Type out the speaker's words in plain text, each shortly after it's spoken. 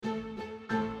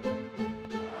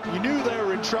knew they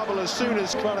were in trouble as soon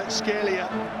as Kvaratskhelia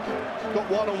got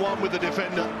one-on-one with the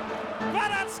defender.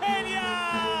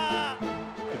 Kvaratskhelia!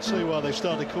 You can see why they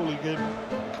started calling him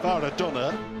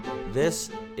Kvaradonna.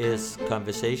 This is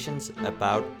Conversations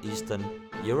about Eastern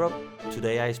Europe.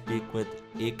 Today I speak with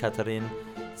Ekaterine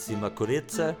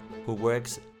Tsimakuridze, who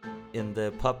works in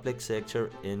the public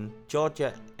sector in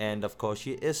Georgia, and of course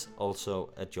she is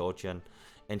also a Georgian,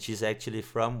 and she's actually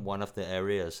from one of the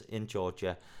areas in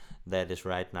Georgia that is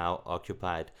right now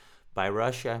occupied by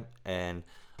Russia. And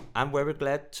I'm very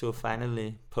glad to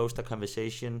finally post a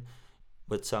conversation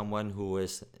with someone who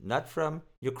is not from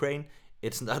Ukraine.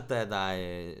 It's not that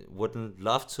I wouldn't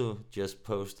love to just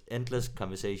post endless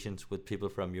conversations with people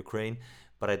from Ukraine,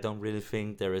 but I don't really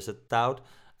think there is a doubt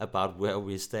about where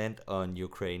we stand on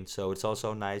Ukraine. So it's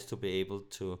also nice to be able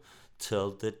to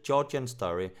tell the Georgian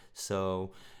story.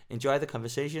 So enjoy the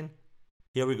conversation.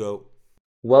 Here we go.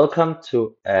 Welcome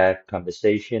to a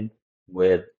conversation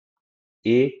with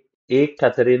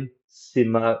Ekaterine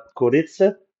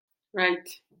Tsimakuridze. Right.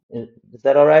 Is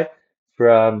that all right?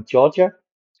 From Georgia.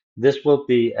 This will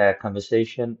be a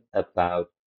conversation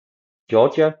about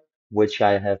Georgia, which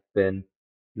I have been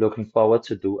looking forward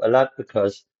to do a lot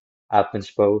because I've been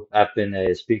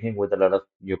speaking with a lot of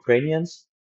Ukrainians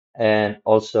and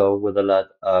also with a lot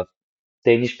of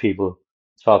Danish people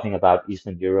talking about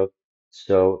Eastern Europe.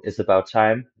 So it's about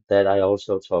time that I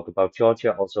also talk about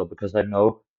Georgia, also because I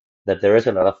know that there is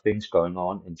a lot of things going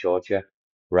on in Georgia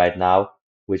right now,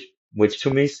 which to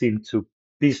me seem to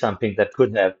be something that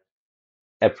could have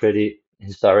a pretty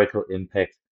historical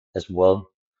impact as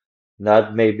well.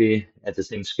 Not maybe at the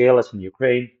same scale as in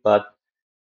Ukraine, but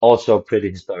also pretty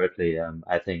historically,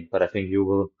 I think. But I think you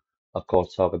will, of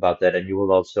course, talk about that, and you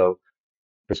will also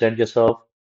present yourself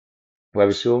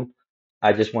very soon.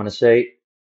 I just want to say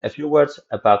a few words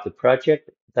about the project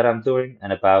that I'm doing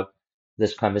and about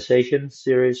this conversation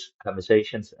series,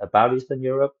 Conversations about Eastern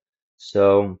Europe.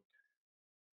 So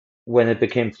when it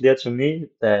became clear to me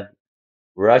that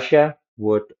Russia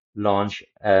would launch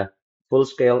a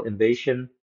full-scale invasion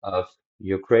of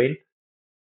Ukraine,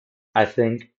 I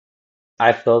think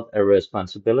I felt a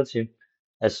responsibility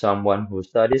as someone who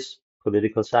studies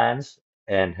political science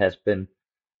and has been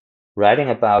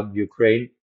writing about Ukraine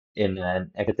in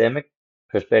an academic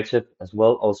perspective as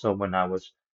well, also when I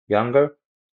was younger,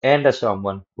 and as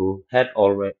someone who had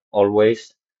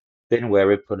always been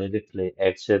very politically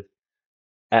active.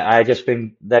 I just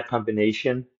think that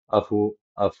combination of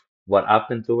what I've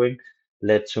been doing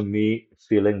led to me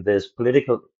feeling this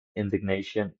political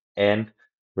indignation and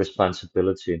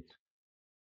responsibility,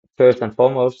 first and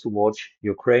foremost towards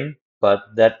Ukraine, but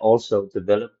that also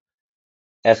developed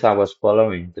as I was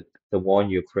following the war in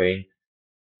Ukraine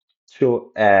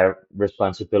to a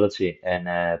responsibility and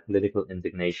a political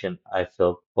indignation I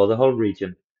felt for the whole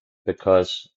region,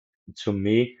 because to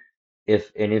me,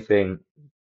 if anything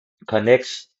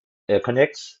connects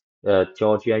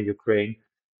Georgia, Ukraine,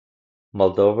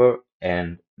 Moldova,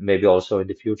 and maybe also in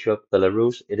the future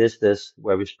Belarus, it is this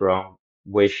very strong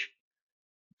wish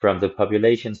from the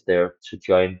populations there to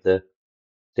join the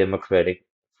democratic,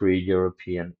 free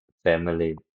European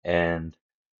family. And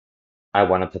I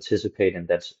want to participate in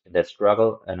that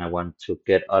struggle, and I want to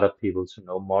get other people to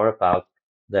know more about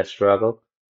that struggle.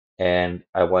 And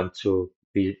I want to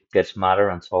get smarter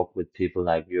and talk with people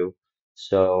like you.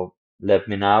 So let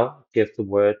me now give the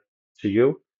word to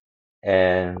you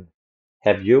and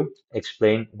have you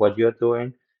explain what you're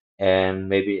doing and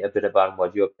maybe a bit about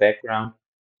what your background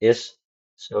is.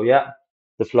 So yeah,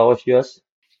 the floor is yours.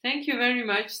 Thank you very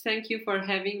much. Thank you for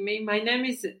having me. My name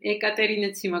is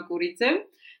Ekaterine Tsimakuridze,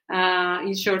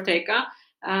 in short Eka.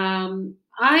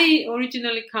 I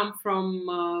originally come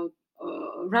from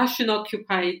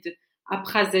Russian-occupied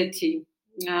Abkhazeti.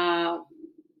 Uh,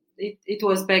 it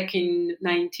was back in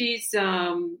 90s.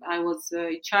 I was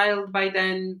a child by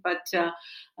then, but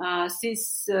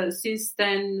since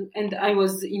then, and I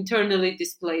was internally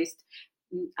displaced.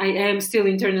 I am still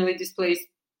internally displaced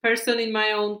person in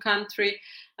my own country.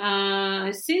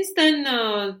 Since then,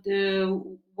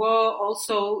 the war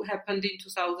also happened in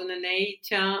 2008,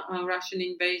 a Russian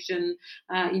invasion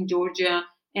in Georgia,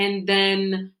 and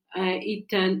then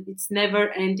it's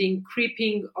never-ending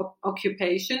creeping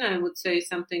occupation. I would say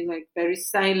something like very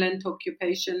silent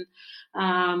occupation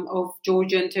of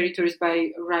Georgian territories by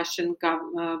Russian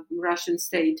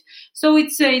state. So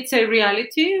it's a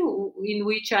reality in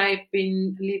which I've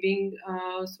been living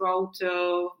throughout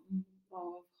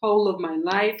whole of my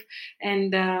life,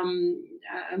 and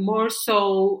more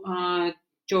so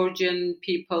Georgian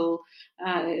people,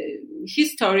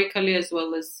 historically as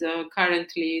well as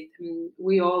currently,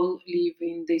 we all live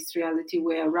in this reality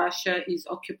where Russia is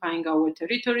occupying our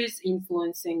territories,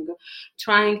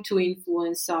 trying to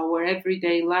influence our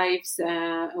everyday lives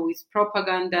with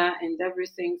propaganda and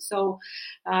everything. So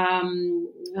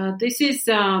this is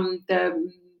the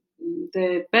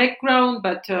background,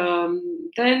 but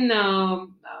then.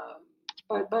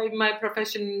 By my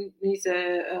profession is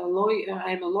a lawyer.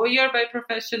 I'm a lawyer by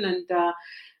profession, and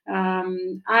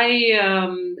I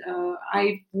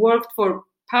worked for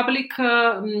public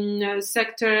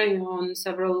sector on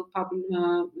several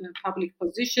public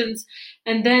positions,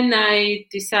 and then I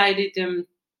decided to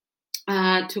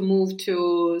move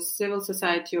to civil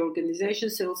society organization,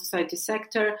 civil society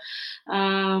sector,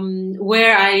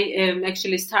 where I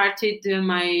actually started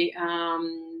my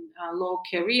law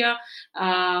career.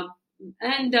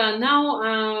 And now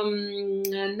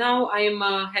I am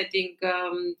heading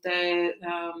the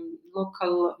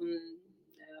local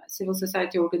civil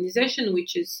society organization,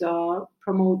 which is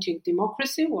promoting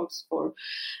democracy, works for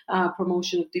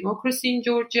promotion of democracy in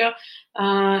Georgia.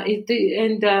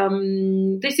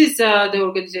 This is the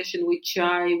organization which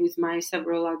I, with my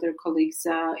several other colleagues,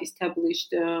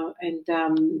 established, and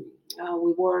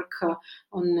we work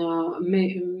on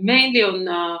mainly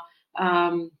on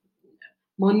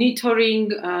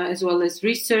monitoring as well as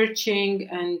researching,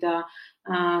 and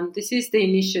this is the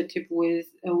initiative with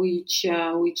which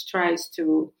tries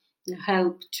to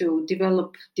help to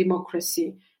develop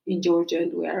democracy in Georgia,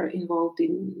 and we are involved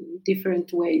in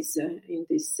different ways in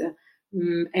these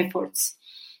efforts.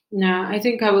 Now, I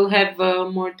think I will have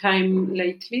more time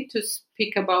lately to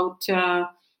speak about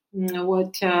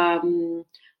what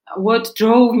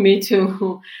drove me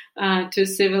to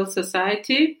civil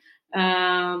society.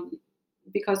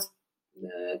 Because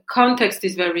context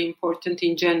is very important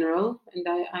in general, and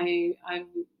I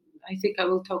think I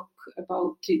will talk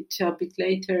about it a bit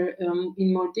later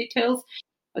in more details.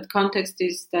 But context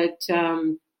is that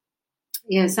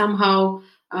somehow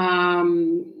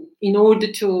in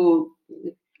order to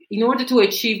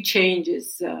achieve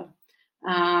changes,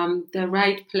 the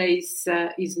right place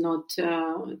is not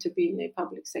to be in a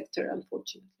public sector,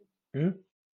 unfortunately. Mm.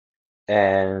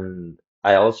 And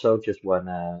I also just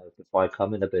wanna, before I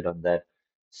comment a bit on that,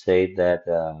 say that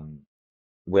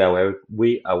we are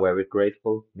very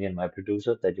grateful, me and my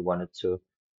producer, that you wanted to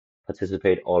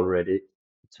participate already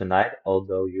tonight,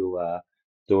 although you are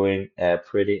doing a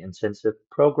pretty intensive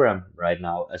program right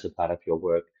now as a part of your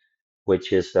work,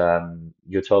 which is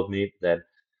you told me that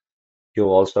you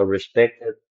also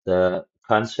respected the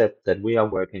concept that we are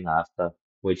working after,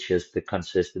 which is the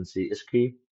consistency is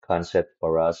key concept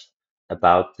for us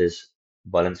about this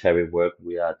voluntary work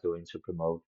we are doing to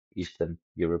promote Eastern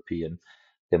European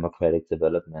democratic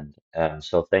development.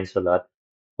 So thanks a lot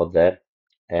for that.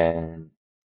 And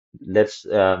let's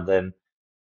then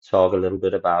talk a little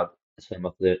bit about some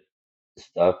of the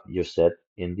stuff you said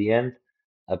in the end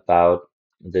about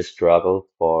the struggle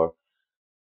for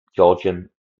Georgian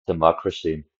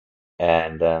democracy.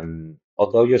 And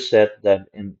although you said that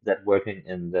in that working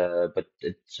in the,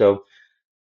 so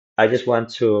I just want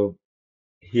to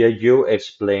hear you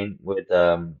explain with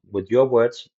your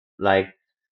words, like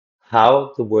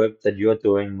how the work that you're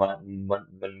doing,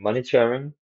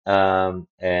 monitoring,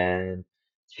 and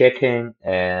checking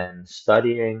and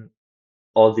studying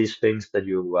all these things that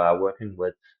you are working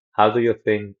with, how do you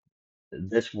think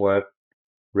this work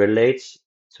relates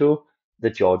to the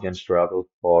Georgian struggle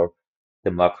for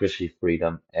democracy,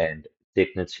 freedom, and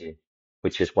dignity,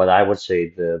 which is what I would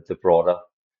say the broader,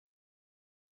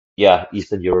 yeah,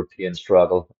 Eastern European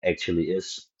struggle actually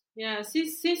is. Yeah,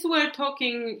 since we're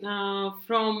talking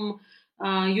from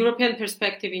European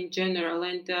perspective in general,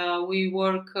 and we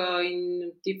work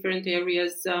in different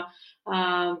areas,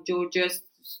 Georgia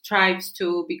strives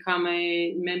to become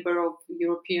a member of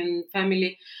European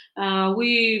family.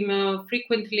 We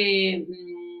frequently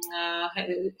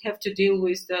have to deal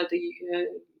with the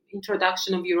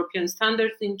introduction of European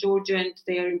standards in Georgia and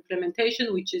their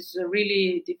implementation, which is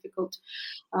really difficult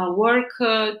work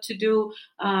to do.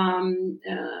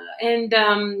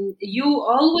 You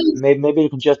always. Maybe you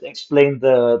can just explain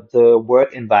the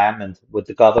work environment with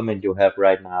the government you have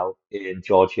right now in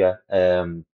Georgia,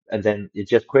 and then you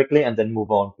just quickly and then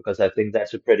move on because I think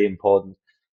that's a pretty important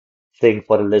thing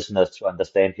for the listeners to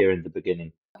understand here in the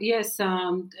beginning. Yes,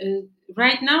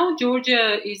 right now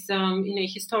Georgia is in a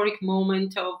historic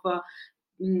moment of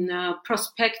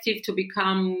prospective to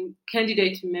become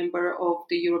candidate member of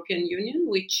the European Union,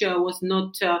 which was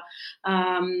not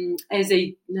as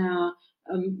a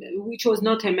which was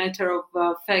not a matter of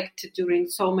fact during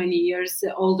so many years,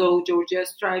 although Georgia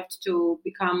strived to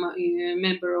become a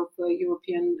member of the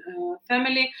European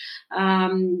family.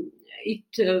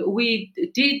 We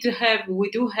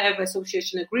do have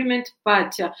association agreement,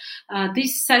 but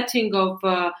this setting of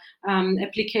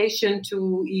application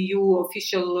to EU,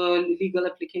 official legal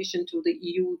application to the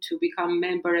EU to become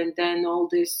member, and then all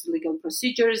these legal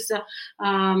procedures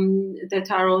that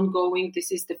are ongoing.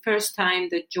 This is the first time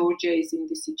that Georgia is in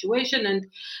this situation, and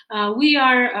we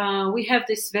have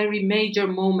this very major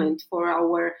moment for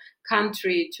our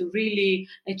country to really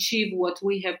achieve what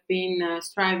we have been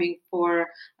striving for,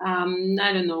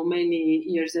 many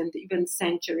years and even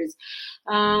centuries.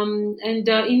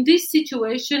 In this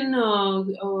situation,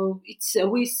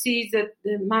 we see that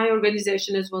my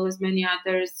organization, as well as many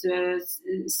others,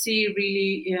 see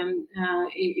really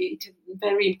it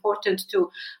very important to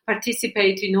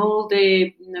participate in all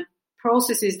the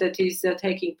processes that is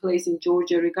taking place in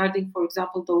Georgia regarding, for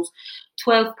example, those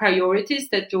 12 priorities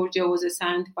that Georgia was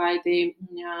assigned by the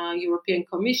European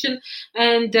Commission.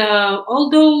 And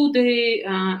although the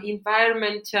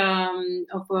environment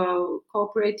of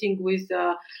cooperating with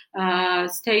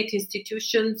state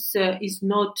institutions is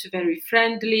not very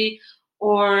friendly,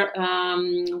 or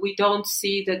we don't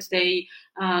see that they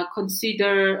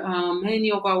consider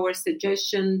many of our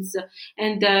suggestions,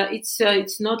 and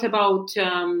it's not about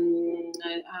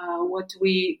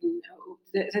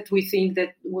that we think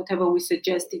that whatever we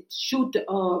suggest it should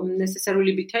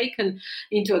necessarily be taken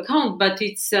into account, but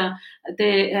it's the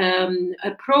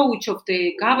approach of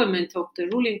the government, of the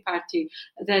ruling party,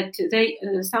 that they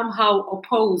somehow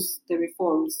oppose the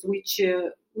reforms, which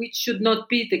should not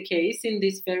be the case in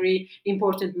this very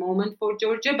important moment for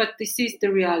Georgia. But this is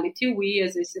the reality we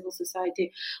as a civil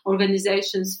society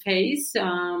organizations face.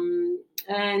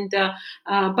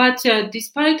 But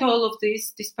despite all of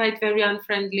this, despite very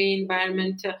unfriendly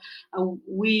environment,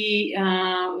 we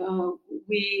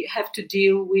have to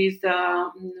deal with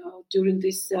during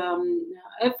these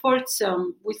efforts.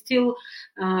 We still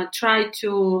try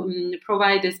to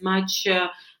provide as much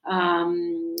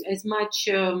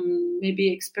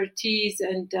maybe expertise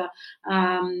and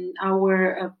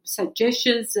our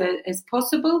suggestions as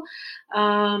possible,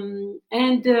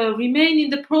 and remain in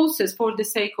the process for the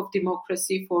sake of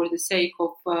democracy, for the sake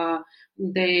of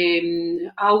the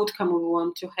outcome we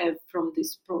want to have from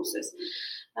this process.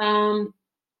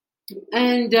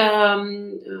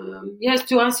 Yes,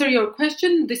 to answer your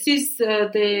question, this is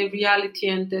the reality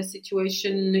and the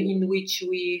situation in which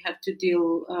we have to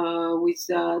deal with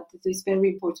these very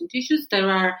important issues. There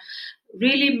are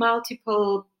really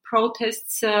multiple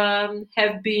protests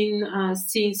have been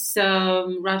since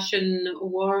Russian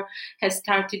war has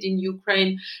started in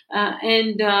Ukraine,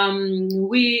 and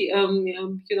we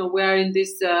are in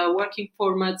these working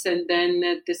formats, and then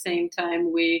at the same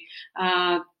time we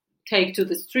take to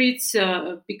the streets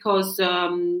because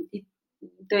the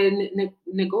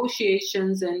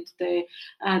negotiations and the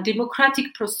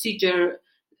democratic procedure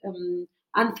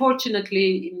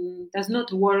unfortunately does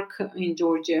not work in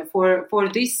Georgia. For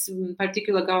this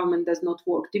particular government does not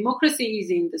work. Democracy is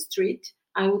in the street,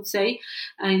 I would say,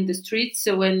 in the streets.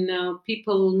 So when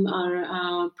people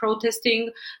are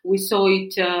protesting, we saw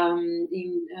it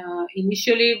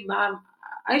initially.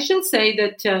 I shall say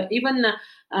that even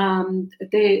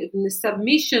the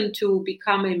submission to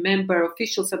become a member,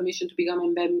 official submission to become a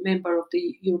member of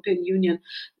the European Union,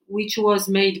 which was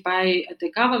made by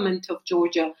the government of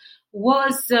Georgia,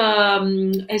 was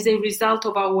as a result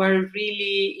of our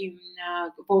really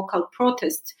vocal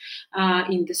protest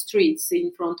in the streets in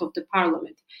front of the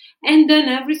parliament. And then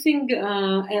everything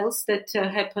else that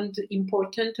happened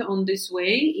important on this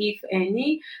way, if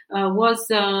any, was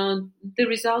the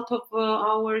result of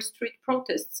our street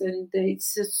protests. And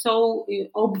it's so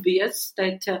obvious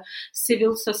that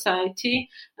civil society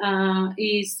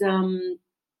is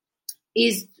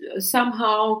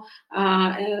somehow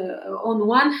on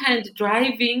one hand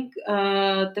driving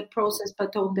the process,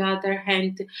 but on the other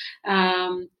hand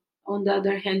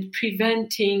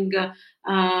preventing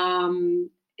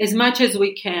as much as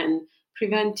we can,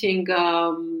 preventing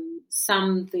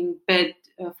something bad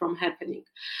from happening.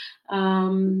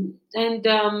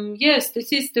 Yes,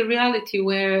 this is the reality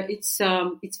where it's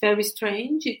very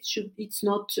strange. It's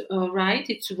not right.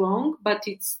 It's wrong, but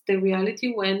it's the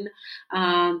reality when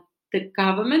the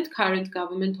current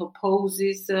government,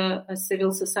 opposes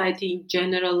civil society in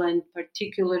general, and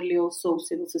particularly also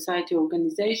civil society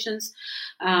organizations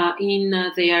in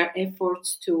their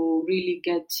efforts to really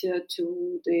get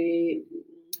to the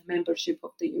membership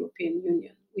of the European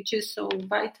Union, which is so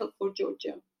vital for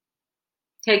Georgia.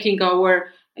 Taking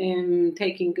our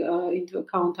taking into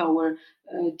account our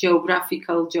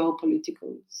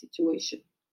geopolitical situation.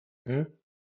 Mm.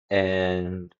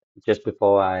 And just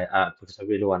before because I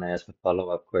really want to ask a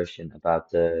follow-up question about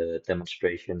the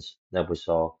demonstrations that we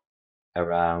saw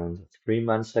around 3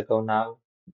 months ago now,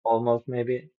 almost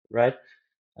maybe, right?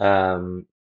 Um,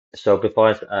 so before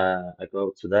I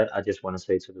go to that, I just want to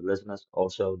say to the listeners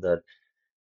also that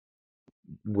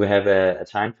we have a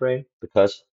time frame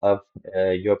because of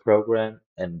your program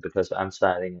and because I'm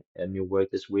starting a new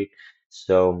work this week.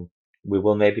 So we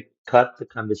will maybe cut the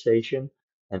conversation,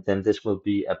 and then this will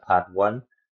be a part one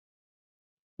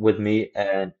with me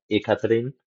and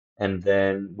Ekaterine, and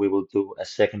then we will do a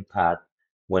second part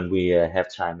when we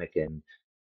have time again,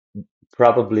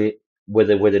 probably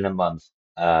within a month.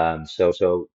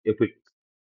 So if we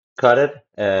cut it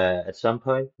at some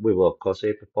point, we will of course say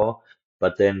it before,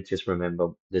 but then just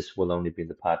remember this will only be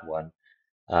the part one.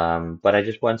 But I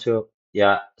just want to,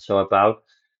 yeah, so about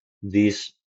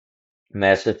these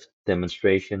massive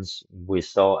demonstrations we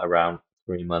saw around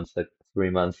 3 months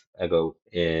ago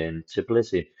in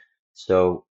Tbilisi.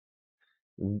 So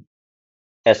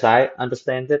as I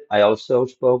understand it, I also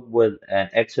spoke with an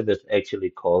activist actually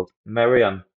called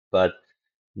Miriam, but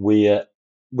we uh,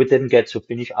 we didn't get to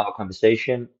finish our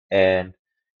conversation, and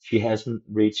she hasn't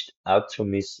reached out to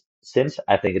me since.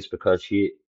 I think it's because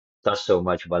she does so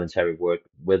much voluntary work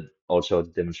with also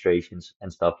the demonstrations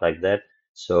and stuff like that.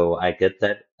 So I get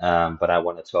that, but I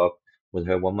want to talk with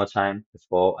her one more time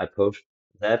before I post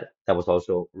that. That was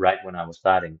also right when I was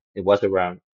starting. It was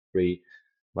around 3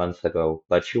 months ago,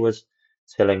 but she was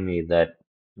telling me that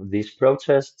these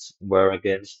protests were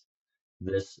against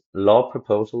this law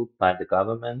proposal by the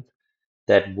government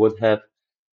that would have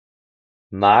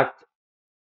marked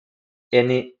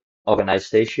any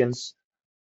organizations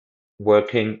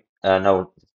working,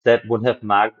 no, that would have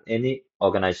marked any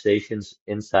organizations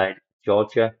inside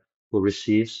Georgia who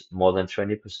receives more than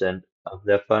 20% of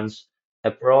their funds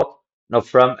abroad, no,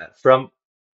 from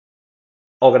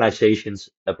organizations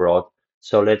abroad.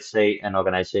 So let's say an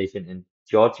organization in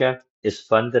Georgia is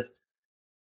funded,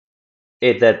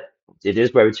 that it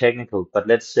is very technical, but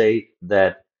let's say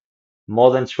that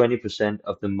more than 20%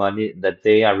 of the money that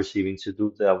they are receiving to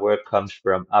do their work comes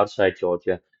from outside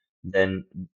Georgia, then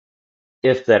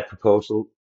if that proposal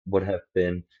would have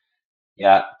been,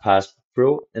 yeah, passed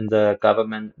through in the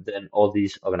government, then all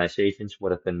these organizations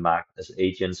would have been marked as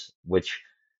agents, which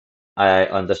I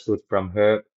understood from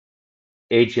her.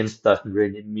 Agents doesn't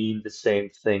really mean the same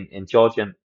thing in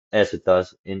Georgian as it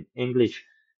does in English.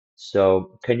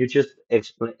 So can you just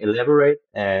elaborate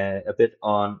a bit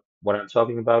on what I'm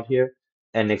talking about here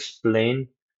and explain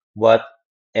what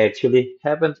actually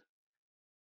happened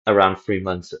around 3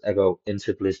 months ago in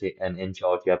Tbilisi and in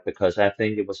Georgia? Because I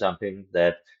think it was something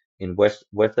that in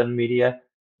Western media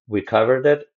we covered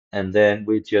it, and then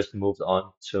we just moved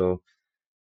on to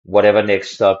whatever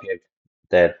next subject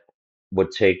that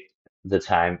would take the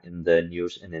time in the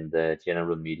news and in the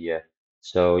general media.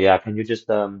 So yeah, can you just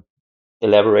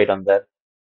elaborate on that?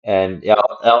 And yeah,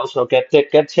 also get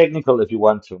technical if you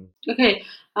want to. Okay.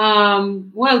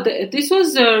 Well, this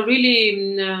was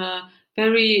really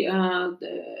very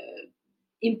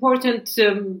important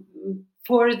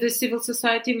for the civil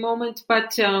society moment,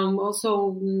 but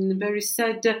also very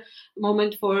sad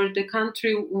moment for the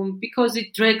country because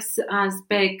it drags us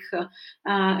back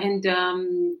and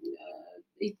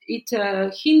it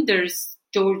hinders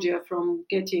Georgia from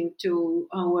getting to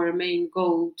our main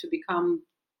goal to become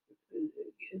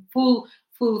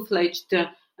full-fledged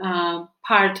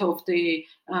part of the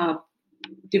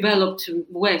developed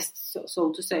West,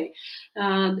 so to say.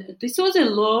 This was a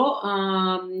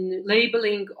law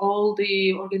labeling all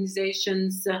the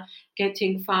organizations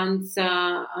getting funds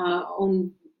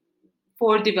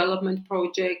for development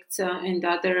projects and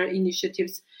other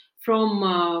initiatives from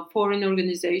foreign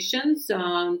organizations,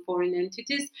 foreign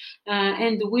entities,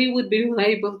 and we would be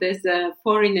labeled as a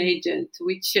foreign agent,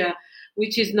 which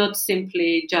is not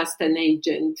simply just an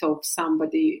agent of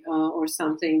somebody or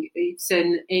something. It's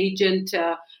an agent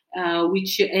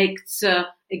which acts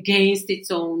against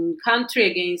its own country,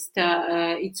 against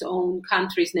its own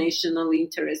country's national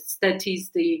interests. That is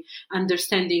the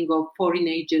understanding of foreign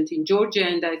agent in Georgia,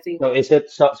 and I think So is it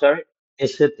sorry?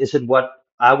 Is it what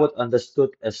I would understood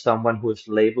as someone who is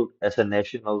labeled as a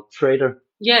national traitor?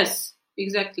 yes,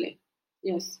 exactly,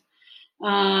 yes.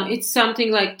 It's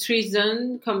something like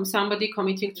treason, somebody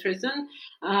committing treason,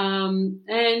 and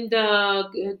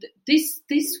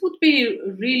this would be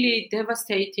really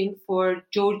devastating for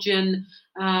Georgian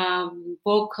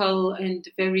vocal and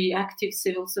very active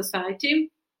civil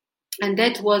society. And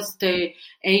that was the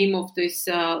aim of this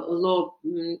law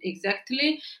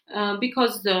exactly,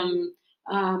 because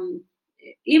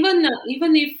even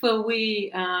if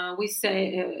we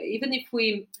say even if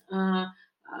we um,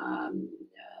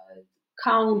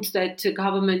 count that the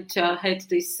government had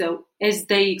this, as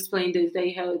they explained it,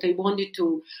 they wanted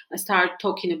to start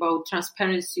talking about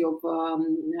transparency of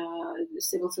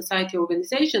civil society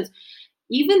organizations.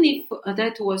 Even if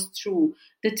that was true,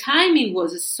 the timing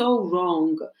was so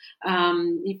wrong.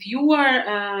 If you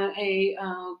are a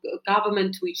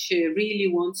government which really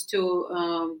wants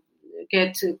to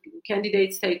get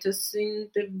candidate status in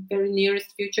the very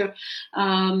nearest future,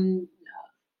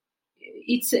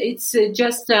 it's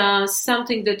just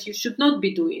something that you should not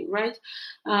be doing, right?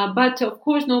 But of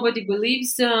course, nobody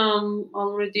believes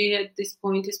already at this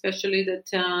point, especially that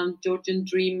Georgian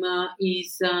Dream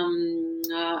is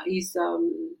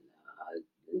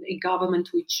a government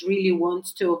which really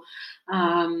wants to,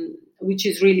 which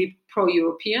is really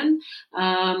pro-European.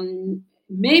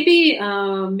 Maybe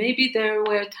there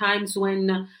were times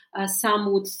when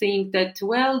some would think that,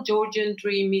 well, Georgian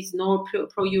Dream is nor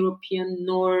pro-European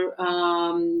nor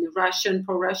Russian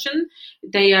pro-Russian.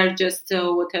 They are just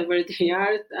whatever they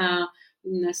are,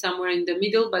 somewhere in the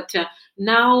middle. But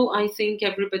now I think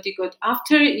everybody got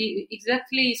after,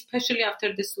 exactly, especially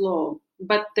after this law.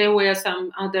 But there were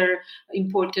some other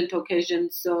important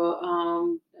occasions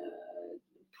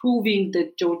proving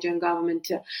that Georgian government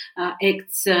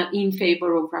acts in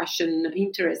favor of Russian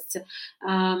interests.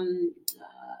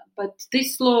 But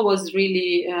this law was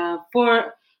really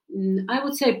for, I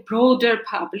would say, broader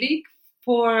public,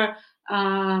 for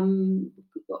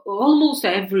almost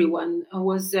everyone,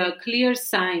 was a clear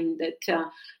sign that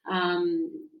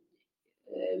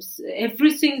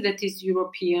everything that is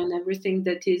European, everything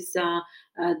that is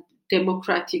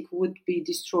democratic would be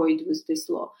destroyed with this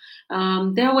law.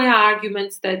 There were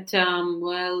arguments that,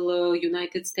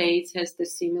 United States has the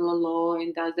similar law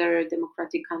and other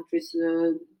democratic countries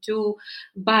too.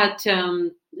 But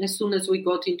as soon as we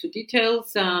got into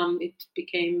details, it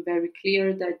became very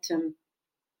clear that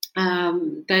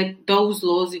that those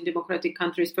laws in democratic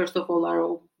countries, first of all, are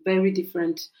of very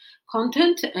different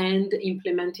content and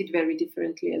implemented very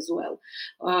differently as well.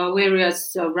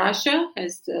 Whereas Russia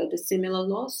has the similar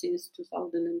law since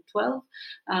 2012,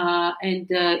 and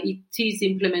it is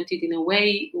implemented in a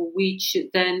way which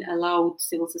then allowed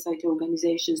civil society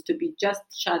organizations to be just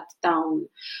shut down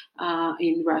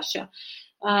in Russia.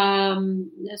 That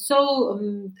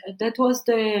was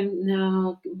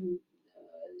the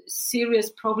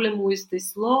serious problem with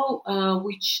this law,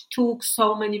 which took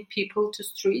so many people to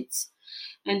streets.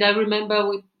 And I remember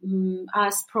with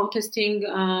us protesting,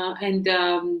 and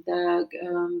there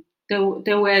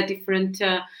were different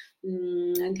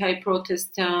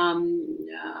anti-protest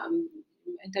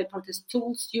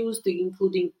tools used,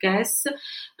 including gas.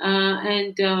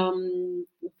 And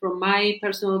from my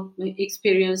personal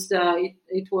experience,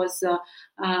 it was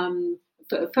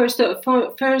first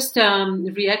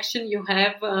reaction you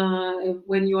have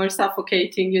when you are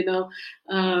suffocating, you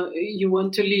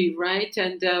want to leave, right?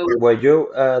 And Were you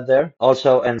there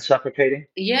also and suffocating?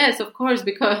 yes, of course,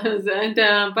 because and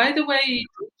by the way, it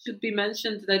should be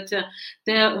mentioned that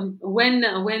when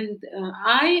I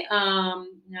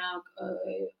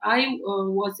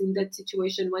was in that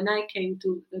situation when I came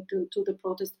to the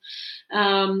protest,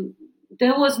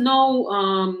 there was no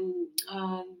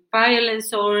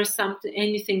violence or something,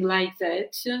 anything like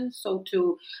that. So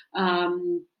to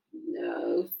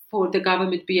for the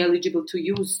government be eligible to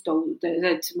use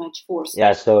that much force.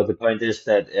 Yeah, so the point is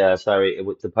that,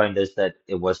 the point is that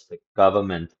it was the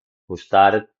government who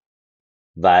started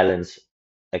violence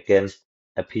against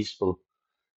a peaceful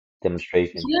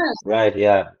demonstration. Yes. Right,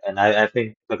 yeah. And I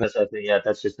think, because I think, yeah,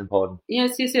 that's just important.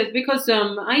 Yes. Because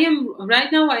I am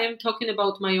right now. I am talking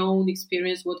about my own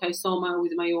experience, what I saw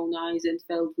with my own eyes and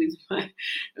felt with my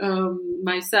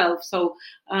myself. So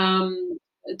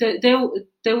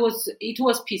there was. It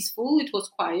was peaceful. It was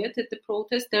quiet at the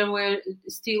protest. There were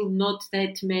still not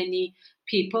that many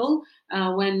people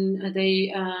when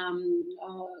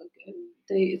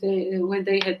when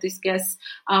they had this gas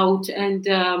out. And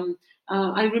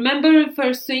I remember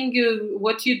first thing,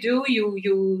 what you do,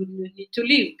 you need to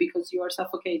leave because you are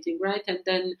suffocating, right? And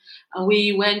then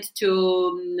we went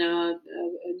to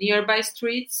nearby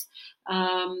streets,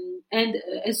 and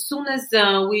as soon as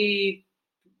we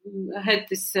had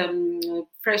this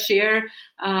fresh air,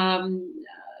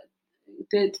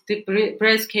 the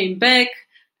breath came back,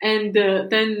 and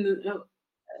then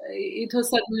it was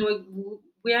suddenly,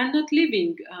 we are not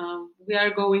leaving, we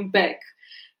are going back.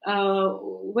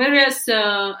 Whereas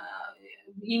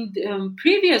in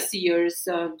previous years,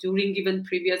 during even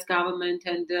previous government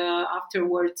and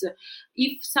afterwards,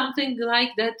 if something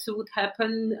like that would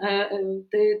happen,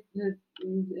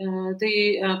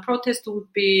 the protest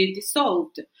would be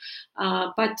dissolved.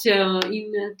 But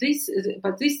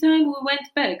this time we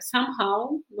went back.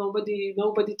 Somehow nobody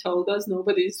told us,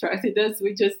 nobody instructed us.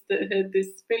 We just had this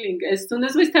feeling. As soon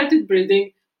as we started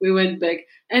breathing, we went back,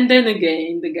 and then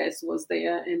again the gas was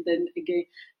there, and then again.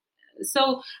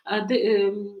 So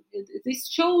this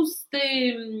shows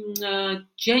the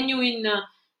genuine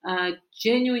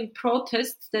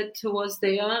protest that was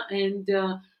there, and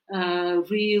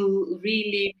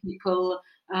really people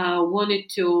wanted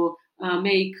to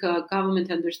make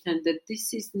government understand that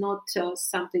this is not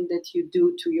something that you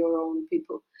do to your own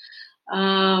people.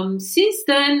 Since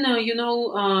then,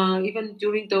 even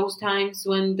during those times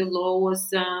when the law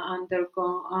was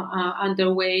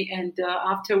underway, and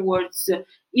afterwards,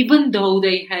 even though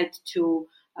they had to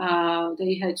um,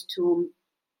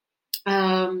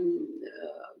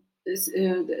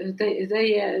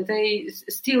 they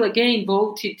still again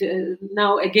voted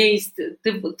now against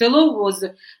the law was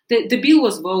the bill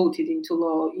was voted into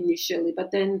law initially,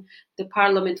 but then the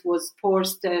parliament was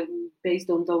forced, based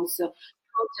on those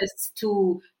protests,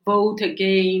 to vote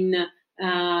again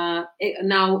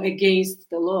now against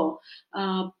the law.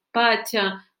 But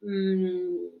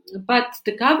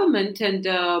the government and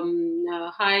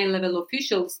high level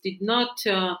officials did not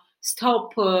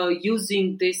stop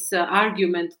using this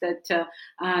argument that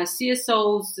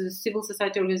CSOs, civil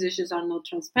society organizations, are not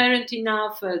transparent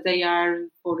enough. They are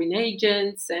foreign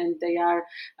agents, and they are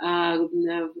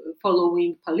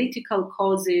following political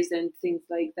causes and things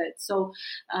like that. So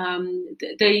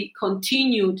they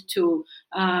continued to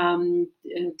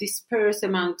disperse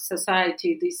among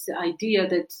society this idea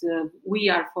that we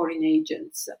are foreign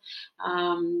agents.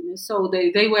 So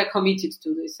they were committed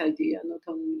to this idea, not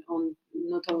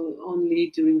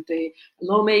only during the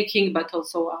lawmaking, but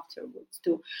also afterwards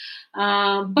too.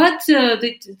 But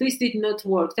this did not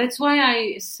work. That's why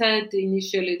I said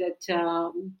initially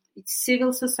that it's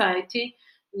civil society,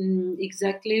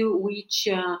 exactly, which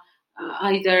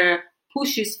either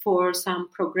pushes for some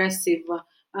progressive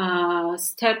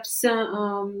steps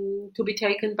to be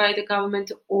taken by the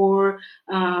government, or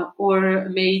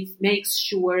makes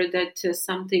sure that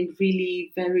something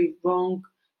really very wrong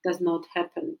does not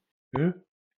happen. Hmm?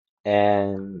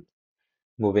 And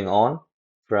moving on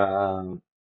from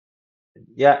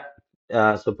yeah,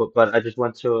 but I just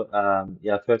want to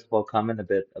yeah, first of all comment a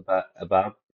bit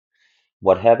about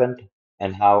what happened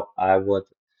and how I would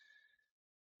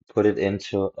put it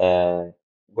into a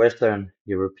Western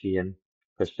European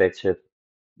perspective,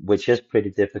 which is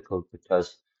pretty difficult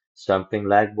because something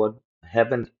like what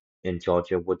happened in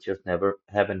Georgia would just never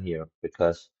happen here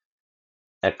because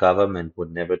a government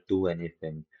would never do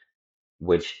anything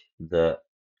which the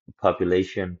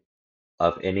population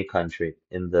of any country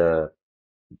in the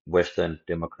Western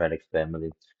democratic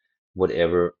family would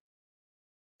ever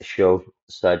show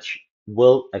such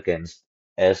will against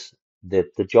as the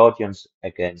Georgians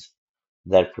against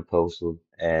that proposal.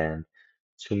 And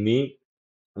to me,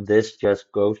 this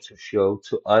just goes to show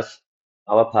to us,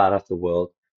 our part of the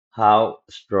world, how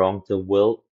strong the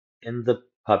will in the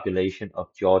population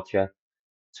of Georgia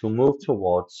to move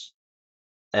towards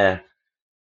a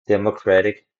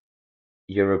democratic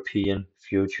European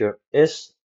future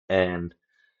is. And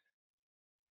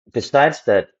besides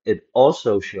that, it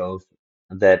also shows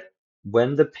that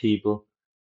when the people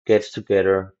gets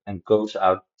together and goes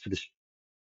out to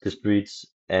the streets,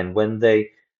 and when they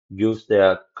use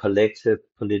their collective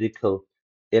political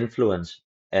influence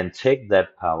and take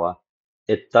that power,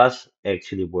 it does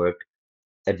actually work.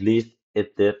 At least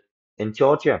it did in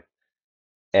Georgia.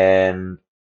 And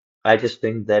I just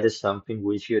think that is something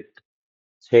we should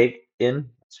take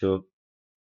into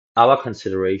our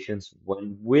considerations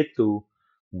when we do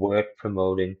work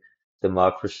promoting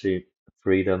democracy,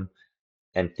 freedom,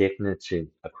 and dignity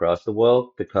across the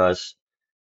world, because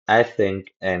I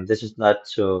think, and this is not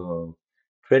to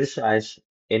criticize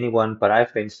anyone, but I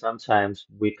think sometimes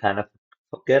we kind of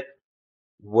forget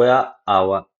where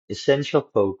our essential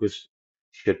focus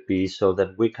should be so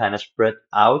that we kind of spread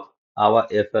out our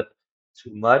effort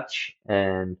too much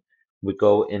and we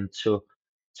go into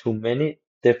too many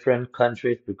different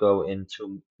countries, we go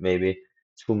into maybe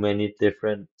too many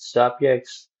different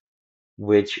subjects,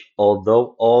 which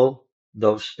although all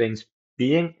those things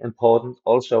being important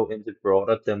also in the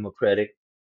broader democratic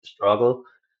struggle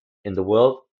in the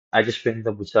world, I just think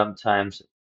that we sometimes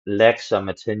lack some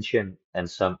attention and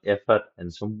some effort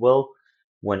and some will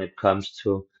when it comes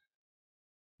to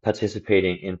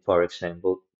participating in, for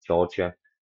example, Georgia.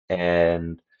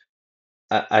 And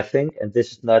I think, and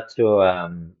this is not to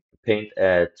paint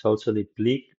a totally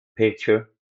bleak picture,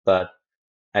 but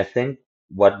I think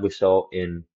what we saw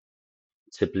in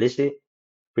Tbilisi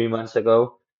 3 months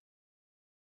ago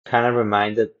kind of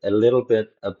reminded a little bit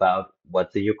about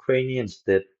what the Ukrainians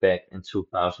did back in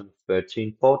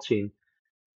 2013-14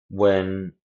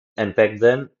 when, and back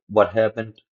then what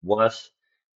happened was,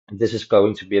 and this is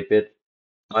going to be a bit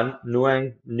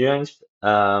nuanced,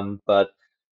 but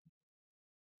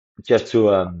just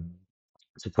to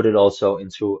put it also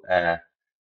into a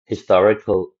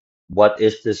historical, what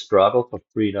is the struggle for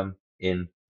freedom in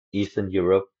Eastern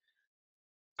Europe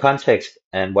context,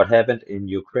 and what happened in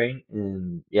Ukraine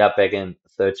in, yeah, back in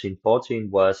 13-14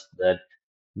 was that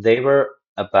they were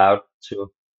about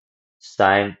to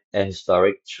sign a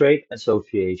historic trade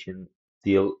association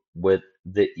deal with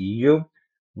the EU,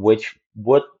 which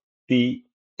would be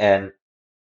an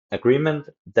agreement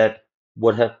that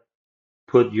would have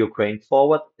put Ukraine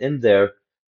forward in their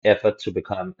effort to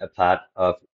become a part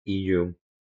of EU.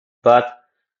 But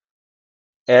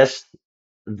as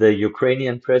the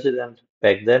Ukrainian president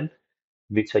back then,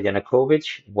 Viktor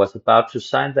Yanukovych, was about to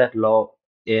sign that law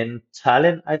in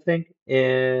Tallinn, I think,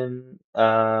 in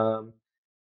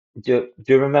do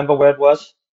you remember where it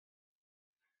was?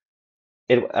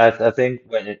 I think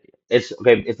when it's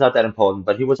okay, it's not that important,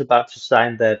 but he was about to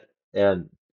sign that um,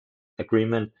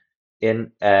 agreement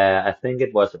in I think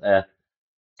it was a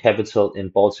capital in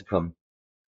Baltikum,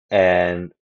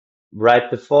 and right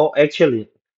before, actually,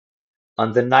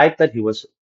 on the night that he was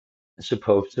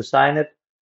supposed to sign it,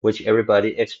 which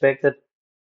everybody expected,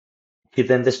 he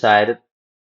then decided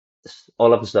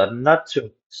all of a sudden not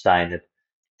to sign it,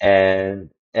 and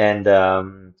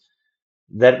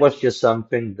that was just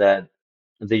something that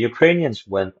the Ukrainians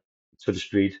went to the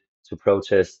street to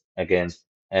protest against.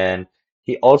 And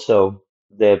he also,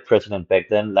 the president back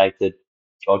then, like the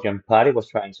Georgian party was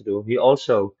trying to do, he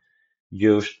also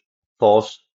used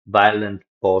force, violent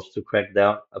force to crack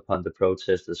down upon the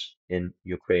protesters in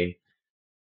Ukraine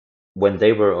when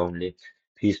they were only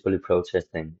peacefully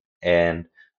protesting. And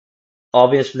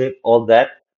obviously, all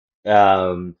that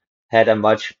um, had a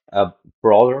much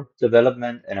broader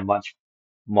development and a much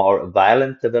more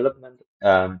violent development.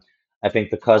 I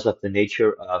think because of the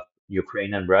nature of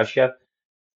Ukraine and Russia,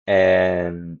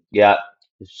 and yeah,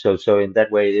 so in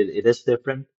that way it is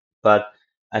different. But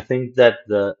I think that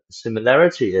the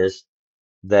similarity is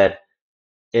that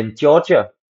in Georgia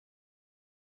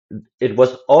it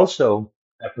was also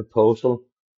a proposal,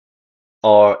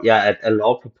 or yeah, a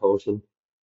law proposal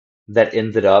that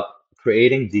ended up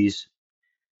creating these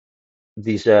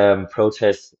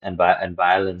protests and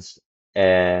violence.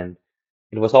 And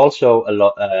it was also a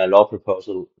law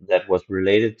proposal that was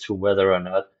related to whether or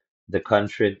not the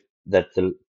country that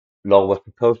the law was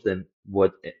proposed in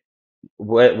would,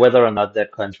 whether or not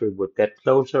that country would get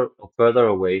closer or further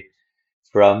away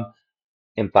from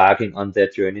embarking on their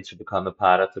journey to become a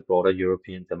part of the broader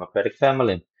European democratic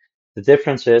family. The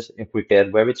difference is, if we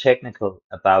get very technical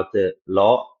about the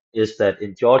law, is that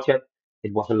in Georgia,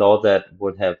 it was a law that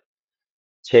would have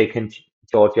taken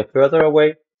Georgia further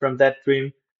away from that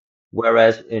dream,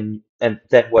 whereas and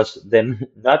that was then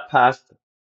not passed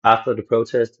after the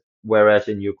protest, whereas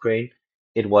in Ukraine,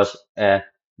 it was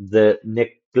the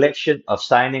neglection of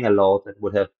signing a law that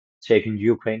would have taken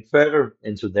Ukraine further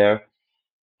into their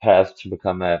path to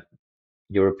become a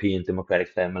European democratic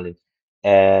family.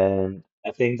 And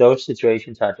I think those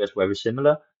situations are just very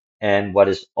similar. And what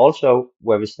is also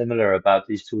very similar about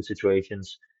these two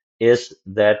situations is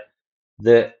that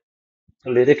the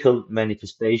political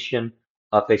manifestation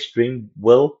of extreme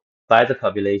will by the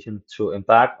population to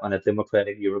embark on a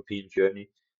democratic European journey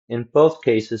in both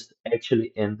cases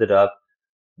actually ended up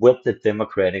with the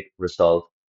democratic result,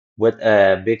 with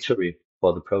a victory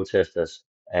for the protesters.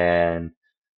 And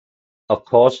of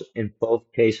course, in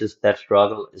both cases, that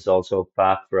struggle is also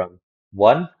far from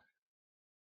won.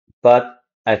 But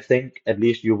I think at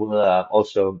least you will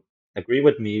also agree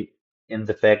with me in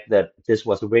the fact that this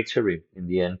was a victory in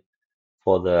the end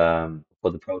for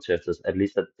the protesters, at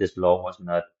least that this law was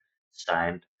not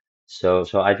signed. So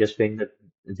I just think that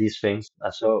these things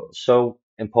are so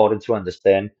important to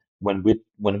understand when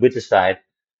we decide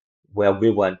where we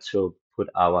want to put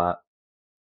our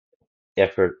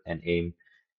effort and aim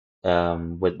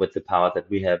with the power that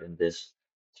we have in this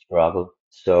struggle.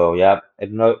 So yeah, I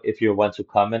don't know if you want to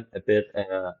comment a bit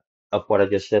of what I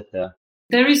just said there.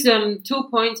 There is 2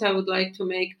 points I would like to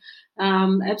make.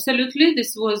 Absolutely,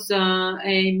 this was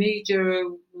a major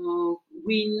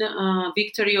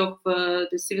victory of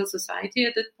the civil society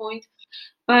at that point.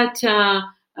 But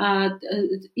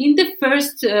in the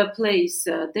first place,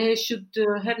 there should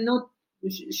have not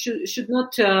should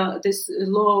not this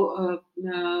law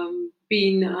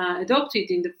been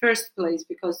adopted in the first place,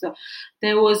 because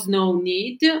there was no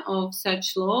need of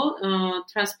such law.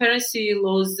 Transparency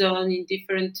laws in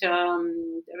different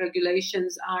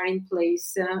regulations are in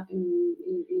place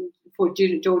for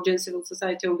Georgian civil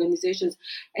society organizations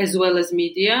as well as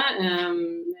media.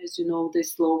 As you know,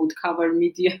 this law would cover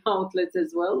media outlets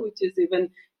as well, which is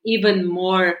even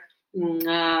more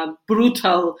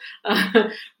brutal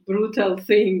brutal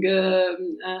thing,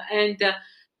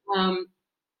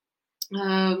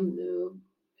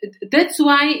 that's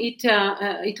why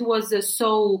it was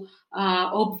so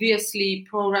obviously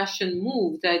pro-Russian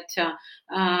move that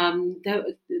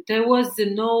there was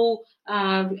no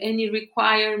any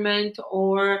requirement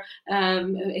or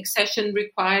accession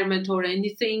requirement or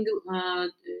anything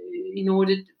in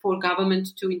order for government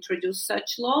to introduce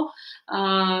such law,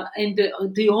 and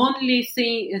the only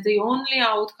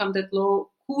outcome that law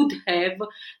could have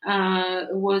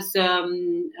was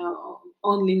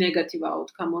only negative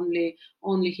outcome,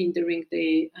 only hindering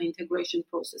the integration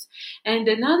process. And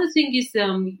another thing is,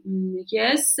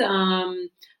 yes,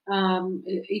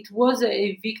 it was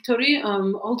a victory,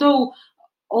 although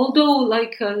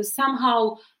like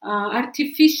somehow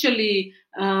artificially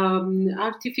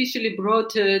brought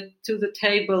to the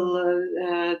table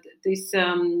this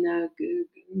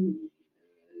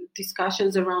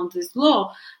discussions around this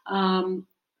law.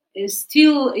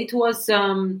 Still, it was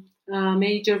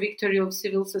major victory of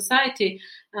civil society,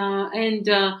 and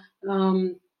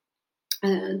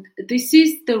this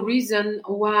is the reason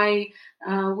why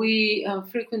we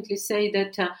frequently say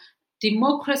that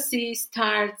democracy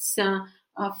starts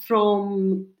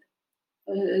from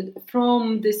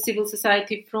the civil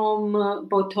society, from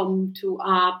bottom to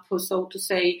up, so to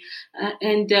say,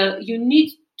 and you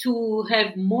need to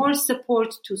have more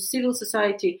support to civil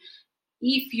society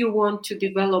if you want to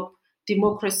develop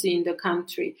democracy in the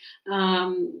country.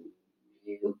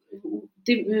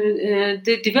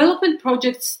 The development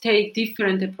projects take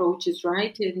different approaches,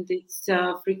 right? And it's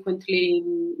frequently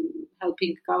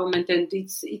helping government, and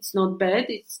it's not bad.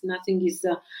 Nothing is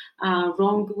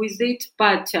wrong with it,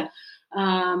 but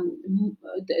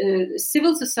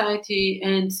civil society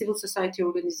and civil society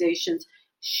organizations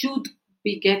should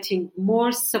be getting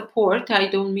more support. I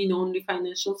don't mean only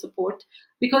financial support,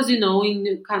 because in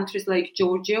countries like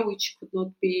Georgia, which could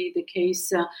not be the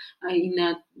case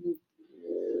in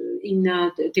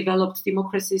developed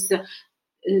democracies,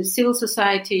 civil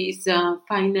society is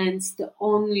financed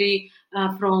only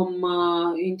from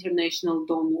international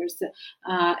donors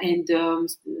and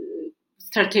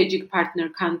strategic partner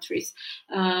countries.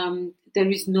 There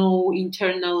is no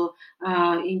internal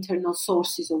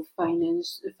sources of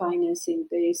financing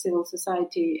the civil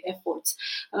society efforts.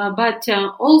 But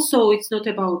also, it's not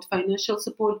about financial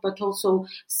support, but also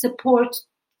support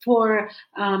for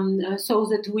so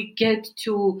that we get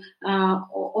to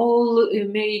all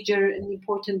major and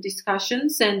important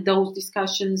discussions, and those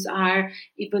discussions are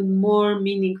even more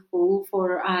meaningful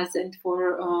for us and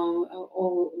for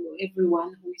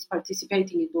everyone who is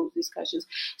participating in those discussions.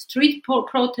 Street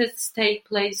protests take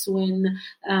place when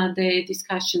the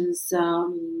discussions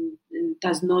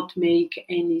does not make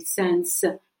any sense.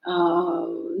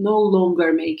 No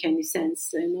longer make any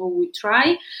sense. We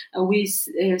try, we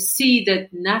see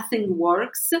that nothing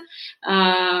works,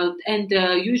 and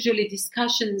usually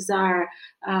discussions are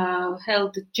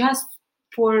held just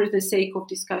for the sake of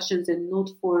discussions and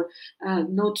not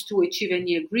to achieve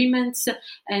any agreements.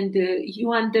 And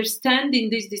you understand in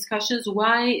these discussions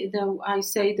why I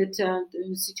say that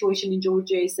the situation in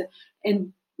Georgia is,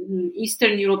 and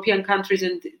Eastern European countries,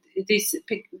 and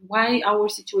why our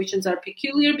situations are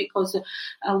peculiar, because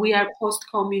we are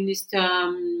post-communist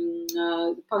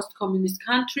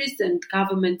countries, and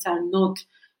governments are not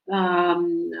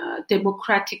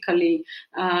democratically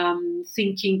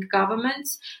thinking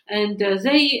governments, and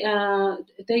they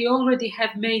already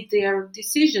have made their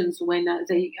decisions when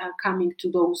they are coming to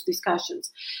those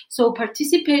discussions. So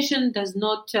participation does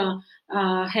not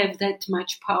have that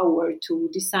much power to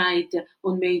decide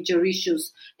on major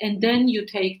issues, and then you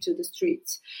take to the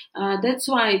streets. That's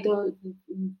why the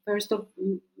first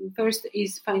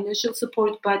is financial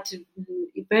support, but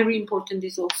very important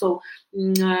is also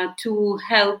to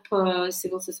help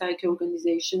civil society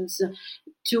organizations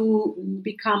to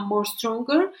become more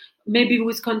stronger, maybe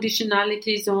with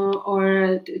conditionalities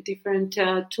or different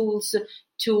tools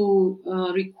to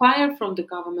require from the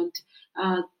government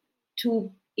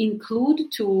to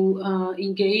include, to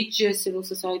engage civil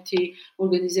society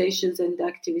organizations and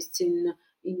activists in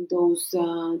those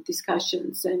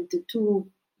discussions, and to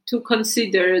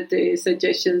consider the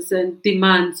suggestions and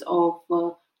demands of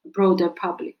broader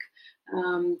public.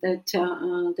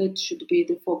 that should be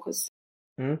the focus.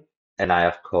 Mm. And I,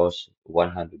 of course,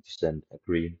 100%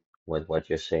 agree with what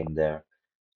you're saying there.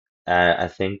 I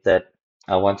think that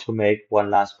I want to make one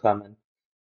last comment,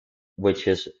 which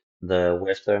is the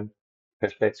Western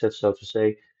perspective, so to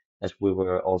say, as we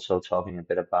were also talking a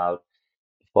bit about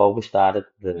before we started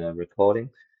the recording,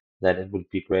 that it would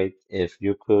be great if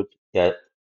you could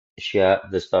share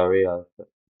the story of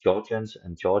Georgians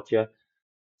and Georgia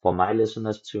for my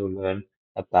listeners to learn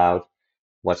about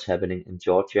what's happening in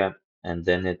Georgia. And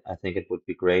then I think it would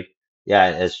be great. Yeah,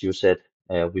 as you said,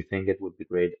 we think it would be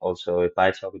great also if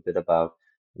I talk a bit about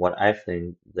what I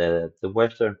think the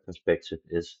Western perspective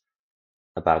is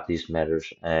about these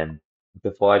matters. And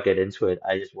before I get into it,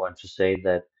 I just want to say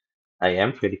that I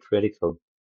am pretty critical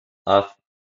of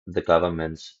the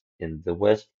governments in the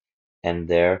West and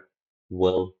their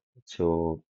will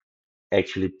to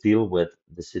actually deal with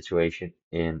the situation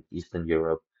in Eastern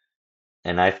Europe.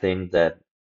 And I think that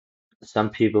some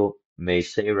people may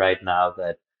say right now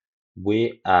that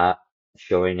we are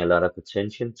showing a lot of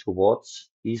attention towards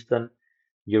Eastern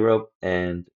Europe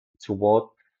and toward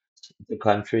the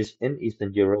countries in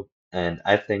Eastern Europe. And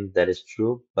I think that is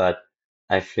true, but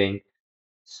I think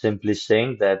simply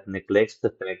saying that neglects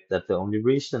the fact that the only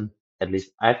reason, at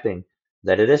least I think,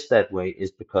 that it is that way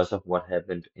is because of what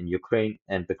happened in Ukraine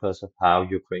and because of how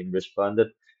Ukraine responded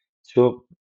to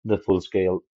the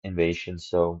full-scale invasion.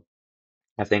 So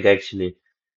I think actually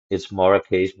it's more a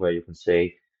case where you can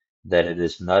say that it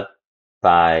is not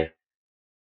by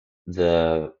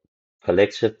the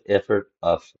collective effort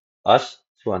of us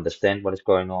to understand what is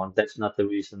going on. That's not the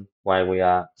reason why we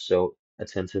are so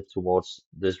attentive towards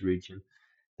this region.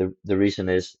 The reason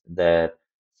is that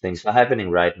things are happening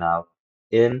right now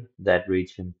in that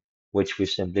region, which we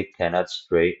simply cannot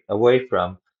stray away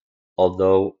from,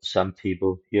 although some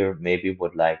people here maybe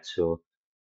would like to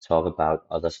talk about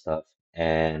other stuff.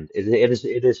 And it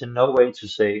is in no way to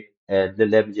say, let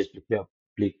me just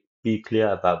be clear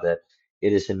about that.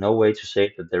 It is in no way to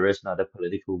say that there is not a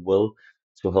political will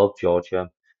to help Georgia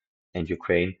and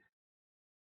Ukraine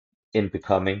in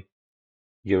becoming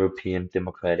European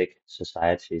democratic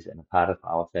societies and a part of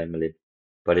our family.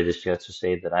 But it is just to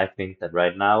say that I think that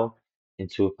right now, in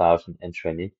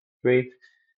 2023,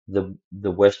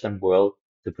 the Western world,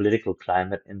 the political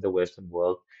climate in the Western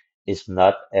world is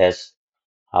not as,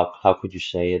 how could you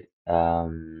say it?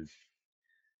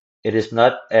 It is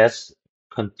not as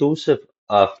conducive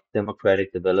of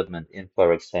democratic development in,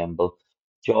 for example,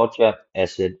 Georgia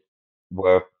as it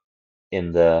were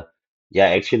in the, yeah,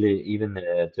 actually even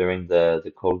during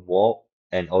the Cold War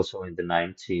and also in the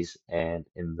 90s and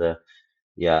in the,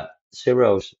 yeah,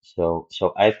 zeros. So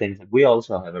I think that we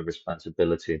also have a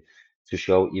responsibility to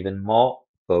show even more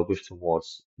focus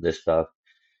towards this stuff,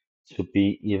 to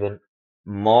be even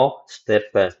more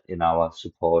steadfast in our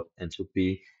support and to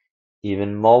be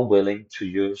even more willing to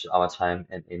use our time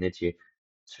and energy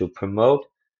to promote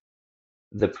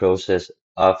the process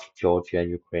of Georgia,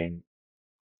 Ukraine,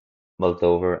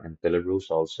 Moldova, and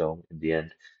Belarus also in the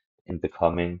end in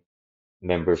becoming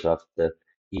members of the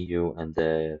EU and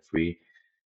the free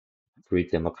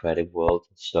democratic world.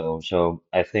 So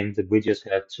I think that we just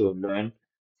have to learn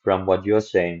from what you're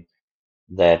saying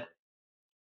that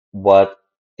what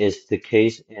is the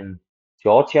case in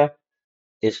Georgia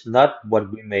is not what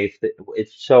we may think.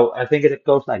 So I think it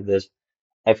goes like this.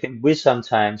 I think we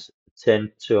sometimes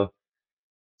tend to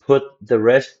put the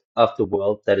rest of the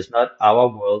world that is not our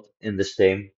world in the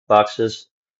same boxes,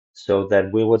 so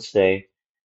that we would say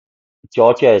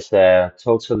Georgia is a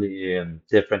totally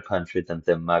different country than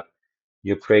Denmark.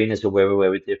 Ukraine is a very,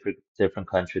 very different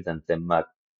country than Denmark.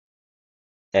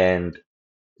 And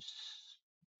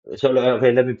so,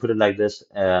 okay, let me put it like this.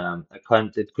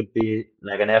 It could be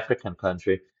like an African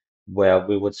country where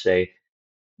we would say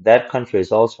that country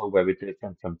is also very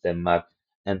different from Denmark.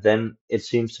 And then it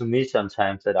seems to me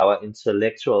sometimes that our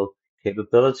intellectual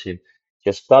capability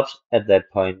just stops at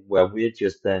that point where we're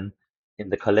just then in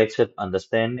the collective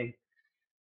understanding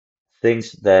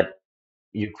thinks that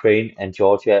Ukraine and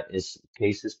Georgia is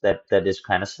cases that is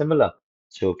kind of similar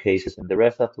to cases in the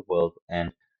rest of the world.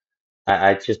 And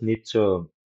I just need to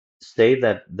say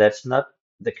that that's not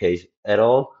the case at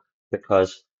all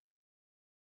because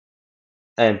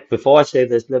and before I say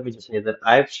this, let me just say that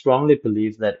I strongly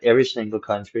believe that every single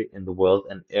country in the world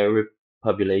and every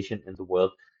population in the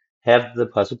world have the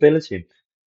possibility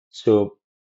to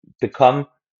become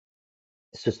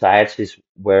societies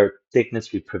where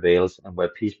dignity prevails and where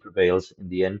peace prevails in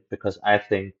the end, because I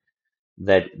think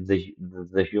that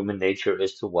the human nature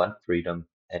is to want freedom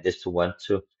and is to want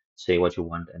to say what you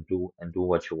want and do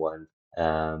what you want.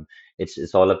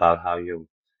 It's all about how you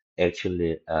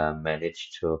actually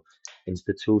manage to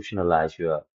institutionalize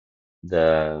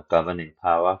the governing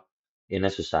power in a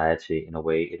society in a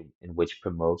way in which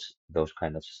promotes those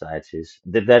kind of societies?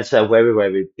 That's a very,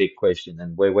 very big question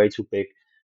and way, way too big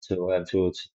to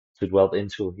dwell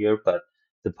into here. But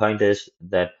the point is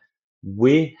that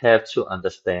we have to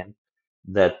understand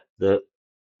that the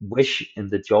wish in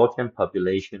the Georgian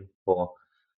population for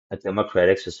a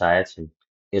democratic society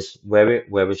is very,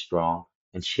 very strong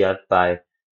and shared by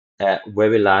a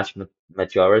very large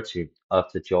majority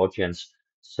of the Georgians.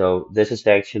 So this is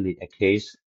actually a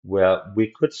case where we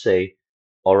could say,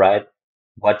 all right,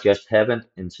 what just happened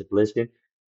in Tbilisi?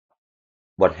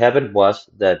 What happened was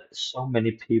that so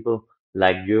many people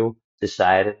like you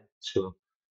decided to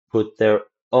put their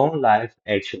own life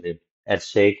actually at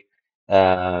stake,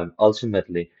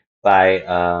 ultimately by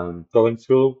going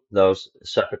through those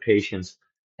suffocations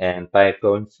and by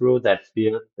going through that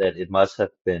fear that it must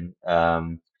have been,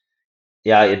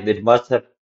 it must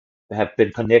have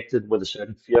been connected with a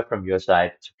certain fear from your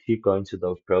side to keep going to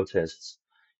those protests.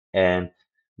 And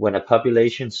when a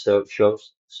population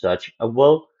shows such a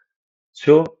will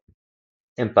to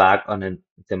embark on a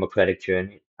democratic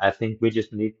journey, I think we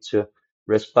just need to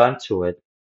respond to it.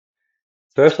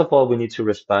 First of all, we need to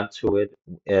respond to it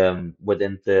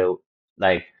within the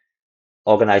like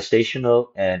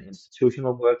organizational and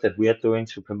institutional work that we are doing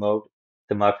to promote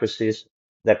democracies.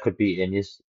 That could be any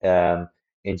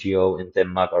NGO in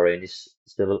Denmark or any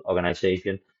civil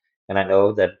organization. And I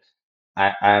know that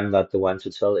I'm not the one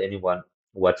to tell anyone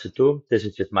what to do. This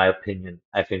is just my opinion.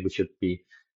 I think we should be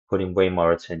putting way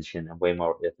more attention and way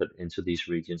more effort into these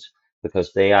regions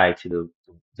because they are actually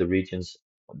the regions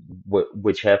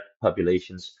which have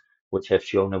populations which have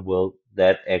shown a will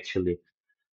that actually,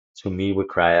 to me,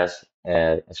 requires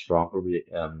a stronger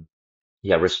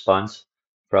response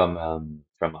from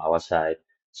our side.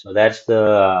 So that's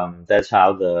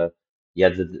how the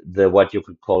what you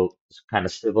could call kind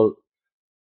of civil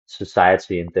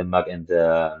society in Denmark and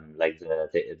the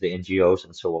NGOs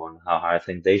and so on, how I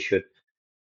think they should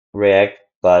react.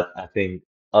 But I think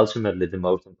ultimately the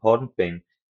most important thing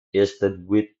is that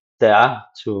we dare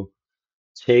to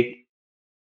take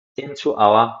into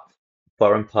our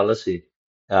foreign policy,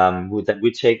 that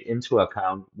we take into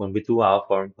account when we do our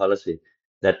foreign policy,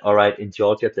 that all right, in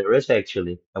Georgia there is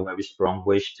actually a very strong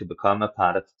wish to become a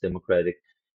part of the democratic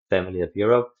family of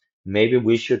Europe. Maybe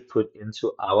we should put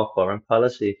into our foreign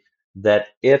policy that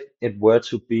if it were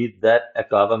to be that a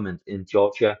government in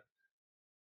Georgia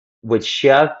which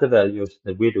shared the values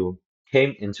that we do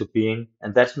came into being,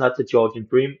 and that's not the Georgian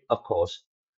dream, of course.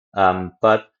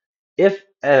 But if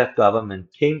a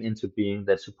government came into being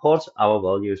that supports our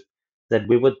values, that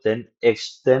we would then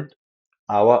extend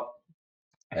our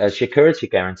security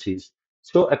guarantees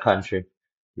to a country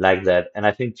like that. And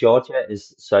I think Georgia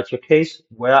is such a case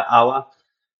where our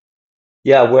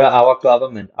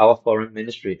government, our foreign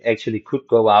ministry actually could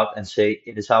go out and say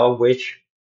it is our wish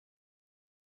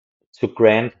to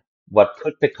grant what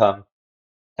could become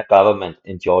a government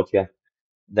in Georgia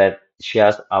that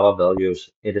shares our values.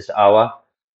 It is our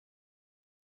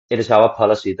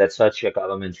policy that such a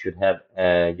government should have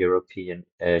a European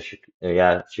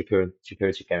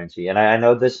security guarantee. And I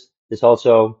know this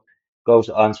also goes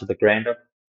on to the grander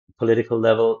political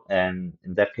level, and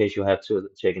in that case, you have to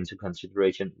take into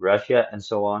consideration Russia and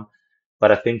so on.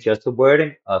 But I think just the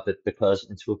wording of it, because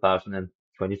in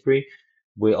 2023,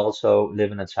 we also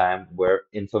live in a time where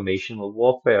informational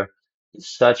warfare is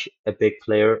such a big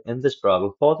player in the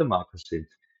struggle for democracy.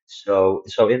 So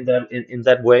in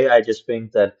that way, I just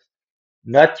think that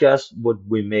not just would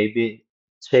we maybe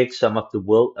take some of the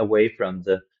will away from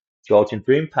the Georgian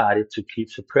Dream Party to keep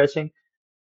suppressing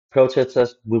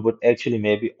protesters, we would actually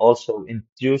maybe also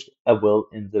induce a will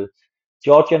in the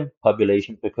Georgian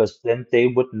population because then they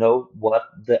would know what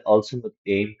the ultimate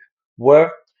aim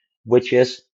were, which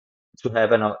is to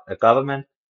have a government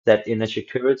that in a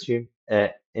security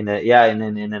in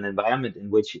an environment in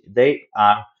which they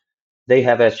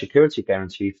have a security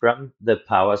guarantee from the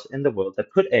powers in the world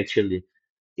that could actually,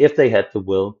 if they had the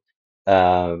will,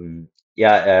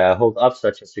 hold up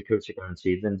such a security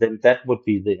guarantee, then that would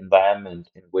be the environment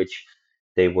in which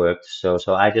they worked. So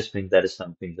I just think that is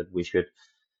something that we should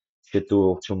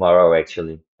do tomorrow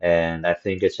actually, and I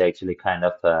think it's actually kind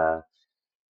of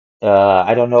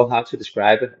I don't know how to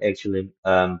describe it actually,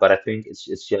 but I think it's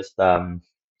just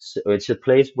it's a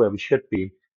place where we should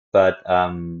be, but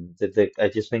I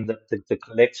just think that the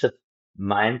collective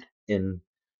mind in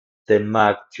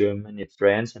Denmark, Germany,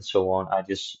 France, and so on are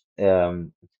just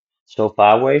so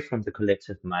far away from the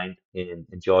collective mind in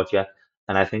Georgia,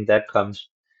 and I think that comes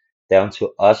down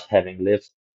to us having lived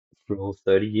through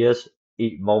 30 years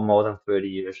more than 30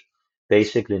 years,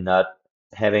 basically not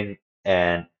having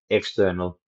an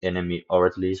external enemy, or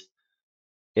at least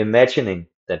imagining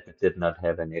that we did not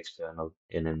have an external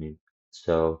enemy.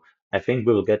 So I think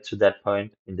we will get to that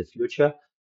point in the future,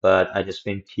 but I just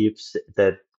think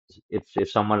that if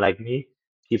someone like me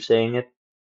keeps saying it,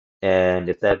 and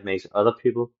if that makes other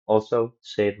people also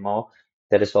say it more,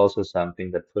 that is also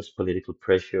something that puts political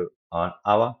pressure on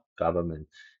our government.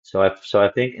 So I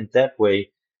think in that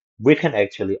way, we can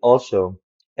actually also,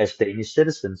 as Danish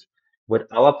citizens, with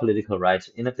our political rights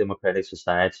in a democratic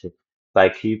society, by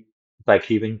keep by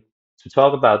keeping to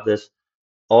talk about this,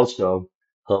 also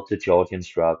help the Georgian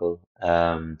struggle.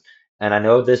 And I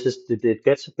know it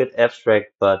gets a bit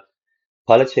abstract, but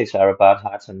politics are about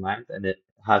hearts and minds,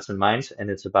 and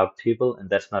it's about people, and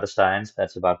that's not a science.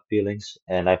 That's about feelings,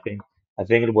 and I think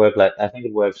it works like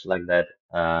that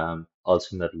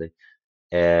ultimately.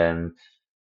 And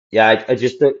yeah, I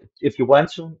just if you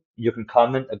want to, you can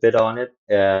comment a bit on it.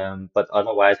 But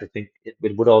otherwise, I think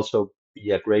it would also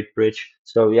be a great bridge.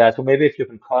 So yeah, so maybe if you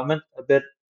can comment a bit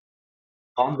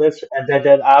on this, and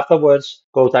then afterwards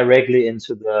go directly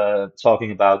into the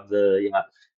talking about the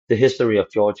history of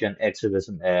Georgian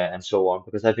activism and so on,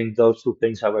 because I think those two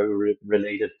things are very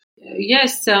related.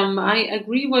 Yes, I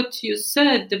agree what you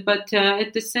said, but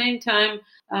at the same time,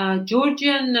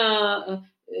 Georgian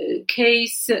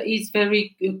case is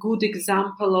very good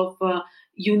example of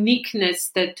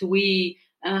uniqueness that we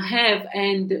have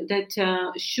and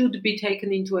that should be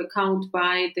taken into account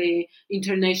by the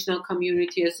international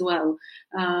community as well.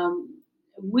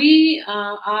 We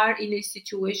are in a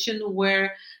situation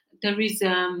where there is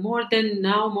more than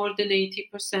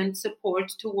 80%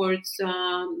 support towards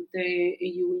the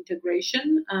EU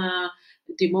integration,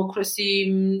 democracy,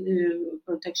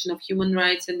 protection of human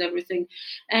rights, and everything.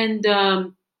 And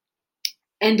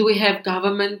and we have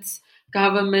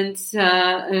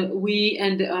we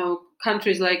and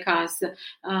countries like us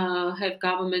have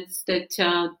governments that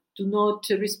do not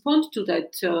respond to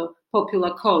that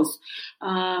popular cause.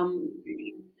 Um,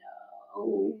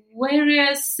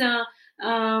 Whereas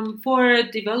for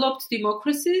developed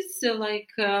democracies like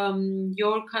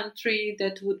your country,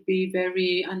 that would be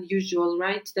very unusual,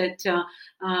 right? That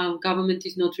government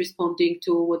is not responding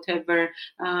to whatever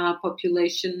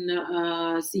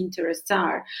population's interests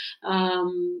are.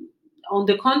 On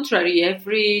the contrary,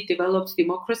 every developed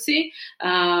democracy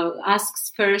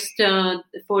asks first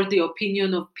for the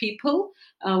opinion of people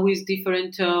with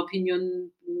different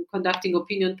opinion, conducting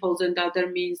opinion polls and other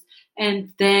means,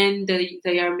 and then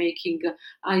they are making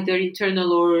either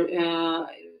internal or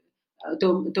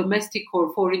domestic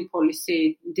or foreign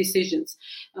policy decisions.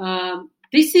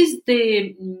 This is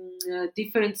the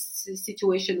different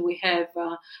situation we have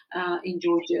in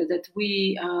Georgia, that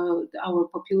our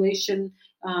population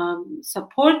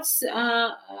supports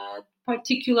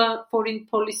particular foreign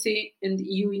policy and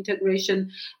EU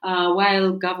integration,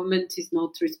 while government is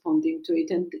not responding to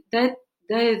it, and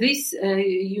this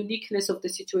uniqueness of the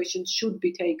situation should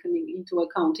be taken into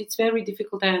account. It's very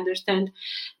difficult, I understand,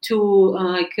 to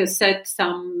set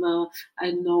some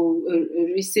I don't know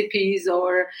recipes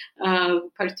or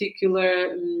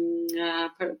particular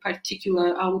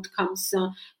outcomes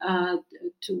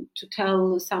to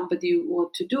tell somebody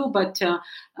what to do, but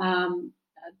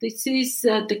this is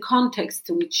the context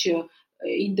which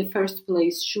in the first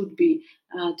place should be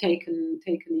taken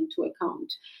into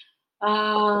account.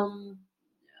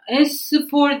 As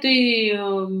for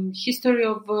the history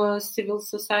of civil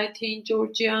society in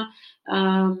Georgia,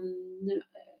 again,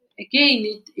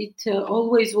 it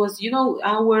always was,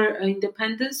 our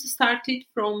independence started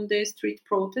from the street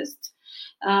protest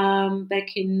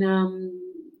back in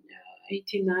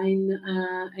 89,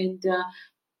 and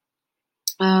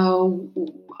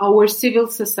our civil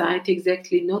society,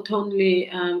 exactly, not only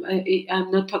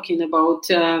I'm not talking about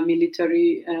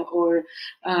military or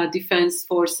defense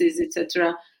forces,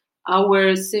 etc.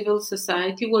 Our civil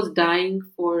society was dying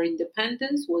for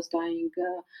independence, was dying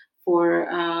for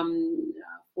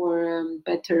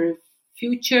better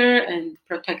future and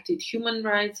protected human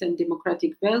rights and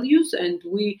democratic values, and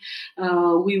we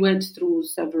went through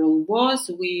several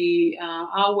wars.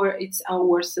 It's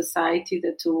our society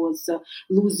that was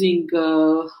losing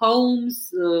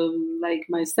homes, like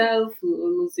myself,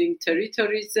 losing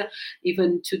territories.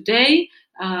 Even today,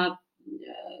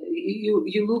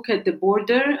 you look at the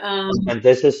border. And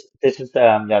this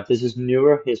is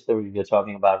newer history we're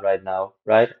talking about right now,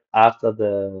 right? After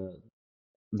the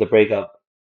breakup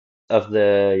of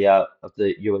the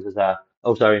USSR.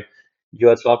 Oh, sorry. You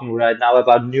are talking right now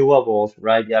about newer wars,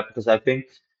 right? Yeah, because I think,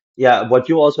 yeah, what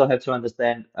you also have to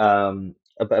understand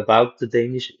about the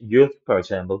Danish youth, for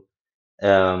example,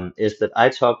 is that I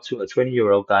talked to a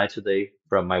 20-year-old guy today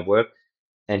from my work,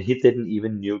 and he didn't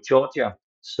even knew Georgia.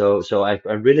 So I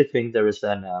really think there is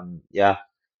that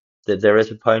there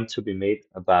is a point to be made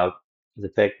about the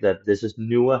fact that this is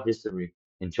newer history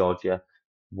in Georgia.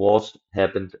 Wars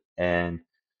happened, and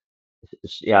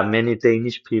yeah, many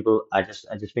Danish people, I just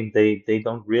think they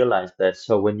don't realize that.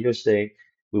 So when you're saying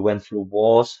we went through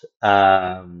wars,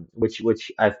 which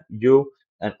you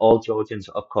and all Georgians,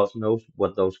 of course, knows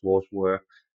what those wars were,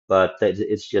 but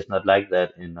it's just not like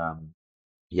that in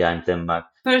Denmark.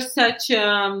 First such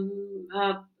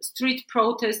street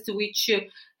protest which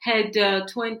had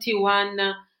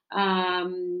 21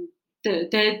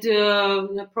 dead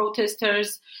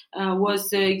protesters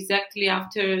was exactly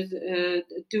after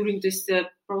during this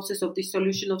process of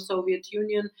dissolution of Soviet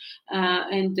Union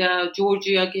and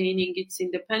Georgia gaining its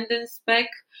independence back.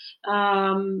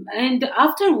 And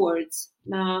afterwards,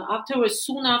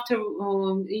 soon after,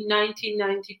 in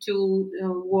 1992,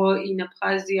 war in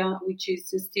Abkhazia, which is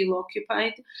still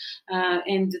occupied,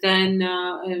 and then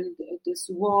this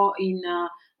war in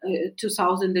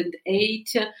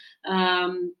 2008,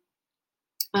 um,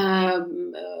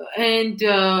 and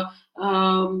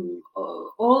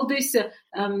all this.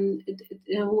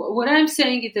 What I'm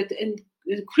saying is that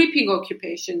creeping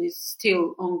occupation is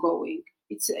still ongoing.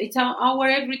 It's our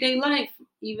everyday life,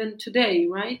 even today,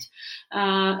 right?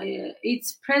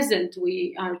 It's present.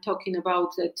 We are talking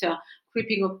about that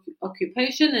creeping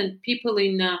occupation, and people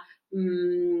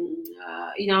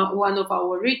one of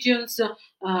our regions.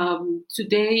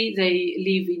 Today they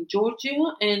live in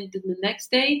Georgia, and the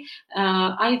next day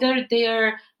either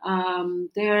their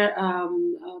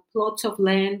plots of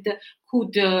land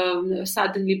could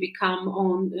suddenly become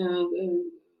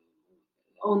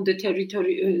on the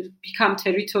territory, become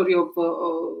territory of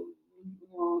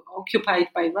occupied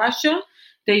by Russia.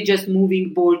 They just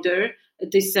moving border,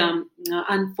 this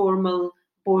informal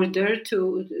border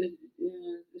to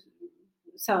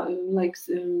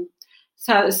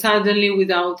suddenly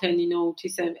without any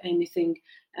notice of anything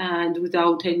and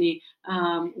without any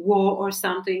war or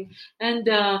something. And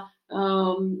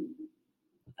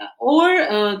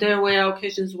or there were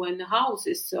occasions when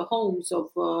houses, homes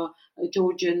of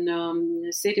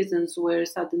Georgian citizens were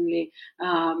suddenly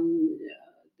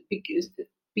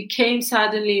became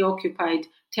suddenly occupied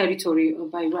territory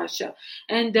by Russia.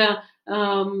 And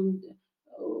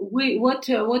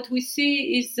what we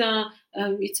see is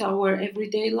it's our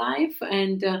everyday life,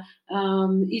 and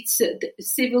it's the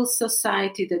civil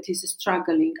society that is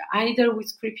struggling either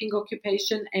with creeping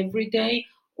occupation every day,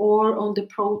 or on the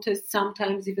protest,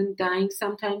 sometimes even dying,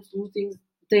 sometimes losing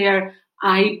their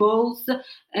eyeballs,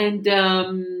 and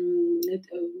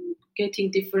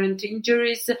getting different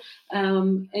injuries.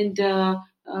 And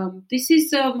this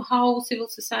is how civil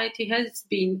society has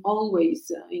been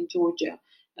always in Georgia.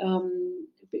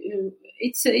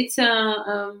 It's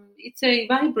a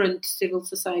vibrant civil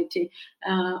society,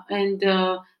 and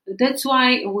that's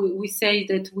why we say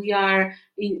that we are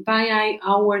by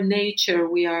our nature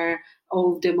we are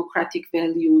of democratic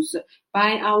values.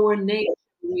 By our nature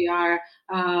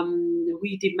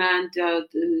we demand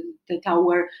that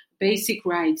our basic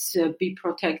rights be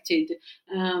protected,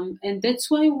 and that's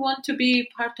why we want to be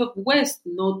part of West,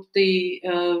 not the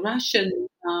Russian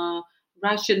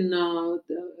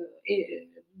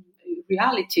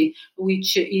reality,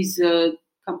 which is a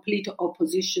complete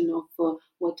opposition of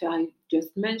what I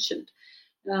just mentioned.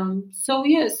 So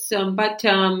yes, but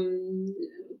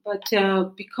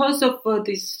because of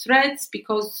these threats,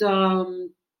 because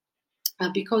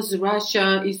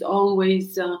Russia is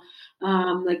always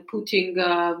like putting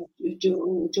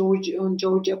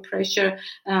Georgia pressure,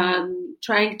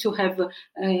 trying to have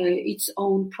its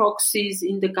own proxies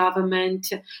in the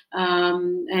government,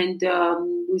 and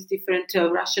with different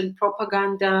Russian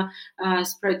propaganda,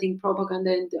 spreading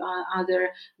propaganda and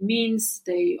other means,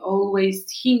 they always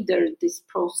hinder this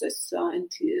process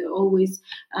and always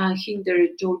hinder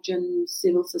Georgian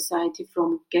civil society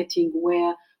from getting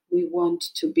where we want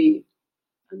to be.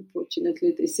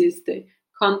 Unfortunately, this is the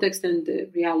context and the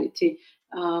reality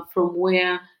from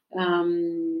where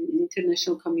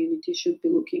international community should be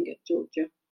looking at Georgia.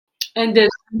 And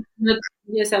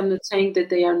yes, I'm not saying that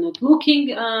they are not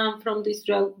looking from this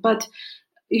realm, but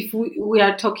if we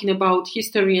are talking about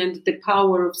history and the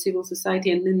power of civil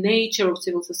society and the nature of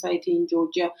civil society in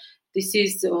Georgia, this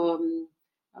is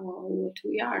what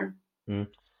we are. Mm.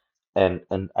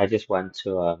 And I just want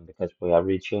to because we are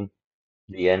reaching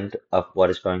the end of what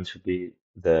is going to be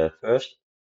the first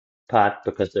part,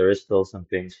 because there is still some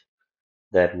things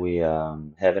that we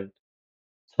haven't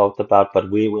talked about, but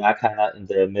we are kind of in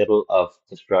the middle of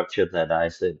the structure that I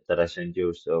sent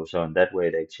you. So in that way,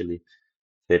 it actually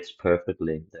fits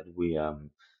perfectly that we are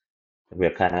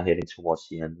kind of heading towards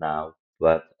the end now.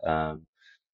 But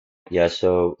yeah,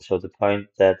 so the point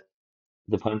that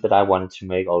I wanted to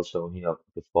make also here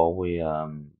before we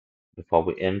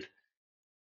end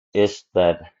is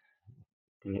that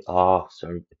oh,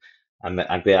 sorry.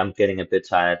 I'm getting a bit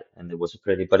tired, and it was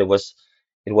pretty, but it was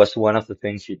one of the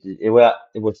things you did. It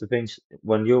was the things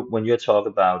when you talk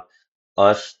about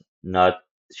us not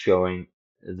showing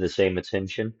the same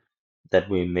attention that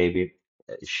we maybe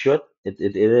should. It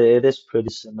is pretty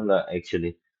similar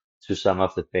actually to some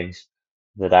of the things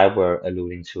that I were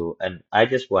alluding to, and I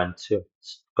just want to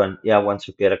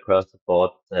get across the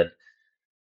board that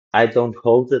I don't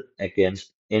hold it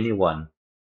against anyone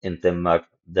in Denmark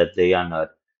that they are not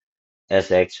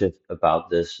as active about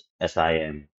this as I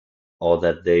am, or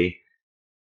that they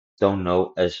don't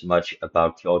know as much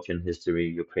about Georgian history,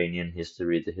 Ukrainian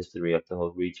history, the history of the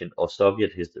whole region, or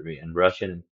Soviet history and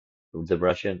the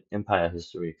Russian Empire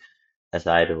history as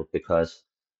I do, because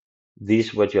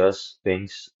these were just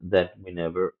things that we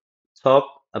never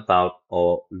talked about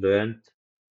or learned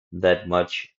that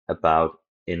much about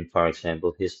in, for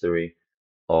example, history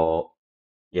or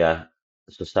yeah,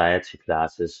 society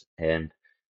classes. And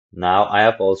now I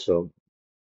have also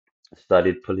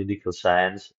studied political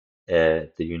science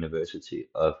at the University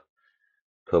of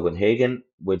Copenhagen,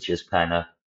 which is kind of,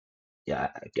 yeah,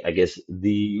 I guess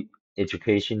the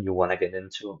education you want to get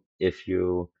into if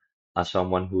you are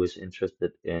someone who is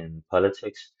interested in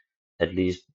politics. At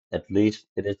least, at least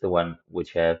it is the one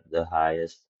which have the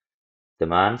highest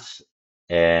demands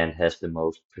and has the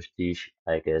most prestige,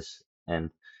 I guess. And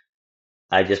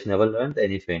I just never learned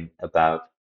anything about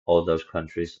all those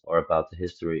countries or about the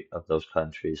history of those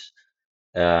countries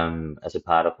as a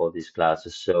part of all these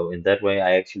classes. So in that way,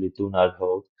 I actually do not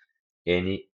hold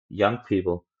any young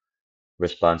people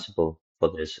responsible for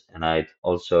this, and I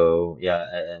also, yeah,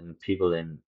 and people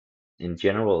in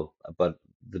general. But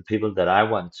the people that I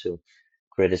want to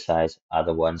criticize are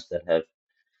the ones that have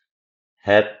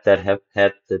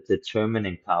had the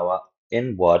determining power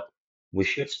in what we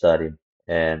should study.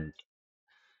 And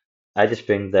I just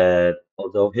think that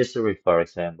although history, for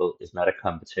example, is not a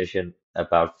competition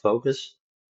about focus,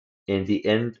 in the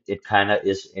end, it kind of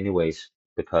is anyways,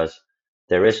 because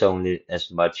there is only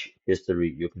as much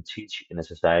history you can teach in a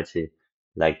society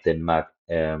like Denmark,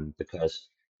 because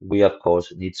we, of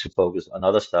course, need to focus on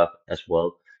other stuff as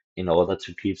well in order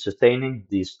to keep sustaining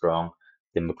these strong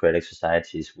democratic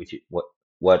societies, which is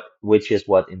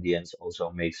what in the end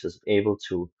also makes us able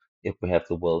to, if we have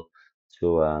the will, to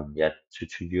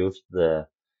to use the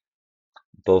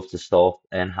both the soft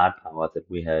and hard power that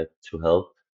we have to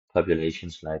help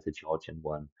populations like the Georgian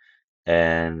one.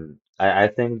 And I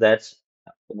think that's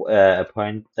a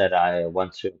point that I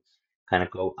want to kind of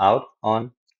go out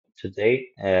on today.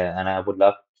 And I would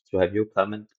love to have you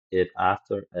comment it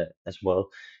after as well.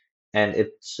 And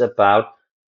it's about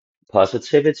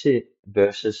positivity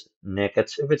versus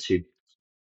negativity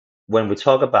when we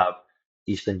talk about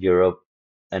Eastern Europe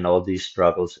and all these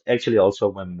struggles, actually also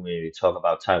when we talk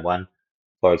about Taiwan,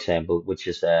 for example, which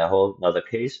is a whole other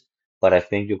case, but I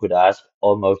think you could ask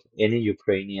almost any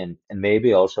Ukrainian and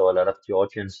maybe also a lot of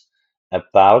Georgians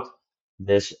about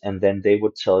this, and then they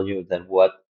would tell you that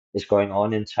what is going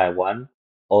on in Taiwan,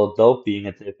 although being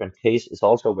a different case, is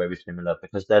also very similar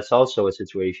because that's also a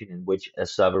situation in which a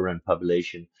sovereign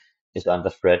population is under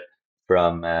threat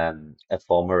from a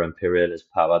former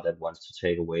imperialist power that wants to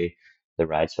take away the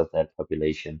rights of that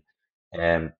population.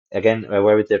 Again, a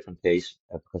very different case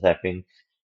because I think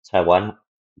Taiwan,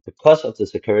 because of the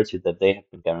security that they have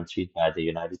been guaranteed by the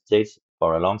United States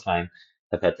for a long time,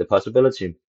 have had the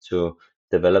possibility to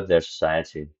develop their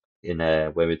society in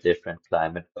a very different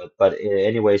climate. But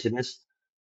anyways, it is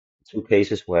two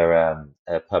cases where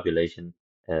a population,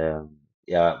 where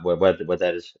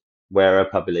that is where a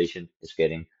population is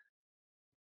getting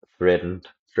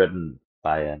threatened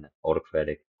by an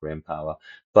autocratic grand power.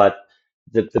 But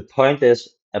the point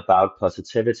is about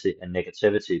positivity and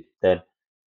negativity that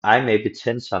I maybe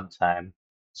tend sometimes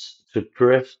to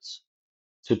drift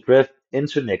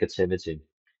into negativity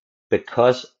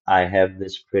because I have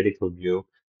this critical view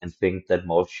and think that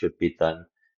more should be done.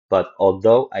 But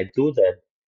although I do that,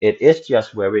 it is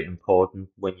just very important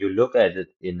when you look at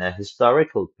it in a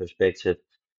historical perspective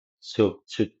to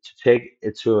take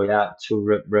it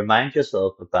to remind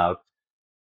yourself about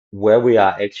where we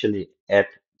are actually at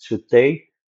today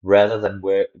rather than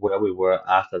where we were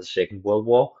after the Second World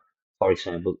War, for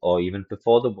example, or even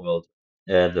before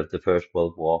the First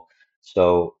World War.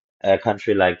 So a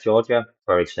country like Georgia,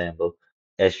 for example,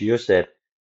 as you said,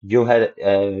 you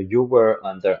were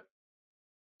under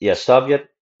Soviet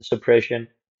suppression,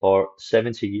 for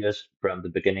 70 years from the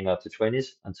beginning of the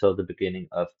 20s until the beginning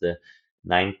of the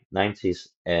 90s.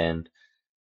 And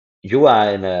you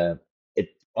are in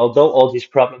although all these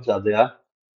problems are there,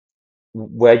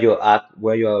 where you're at,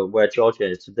 where Georgia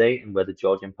is today and where the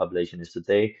Georgian population is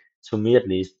today, to me at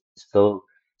least, still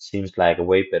seems like a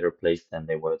way better place than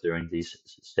they were during these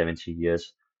 70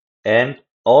 years. And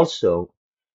also,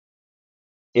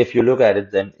 if you look at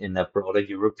it then in a broader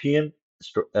European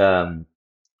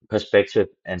perspective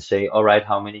and say, all right,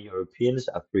 how many Europeans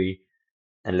are free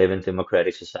and live in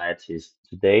democratic societies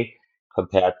today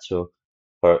compared to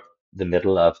for the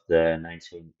middle of the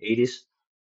 1980s?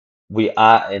 We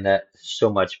are in a so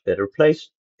much better place.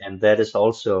 And that is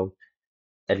also,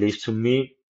 at least to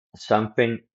me,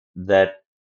 something that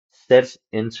sets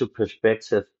into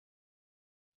perspective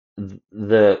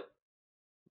the,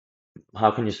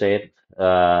 how can you say it,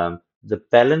 the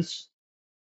balance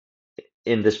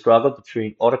in the struggle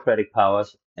between autocratic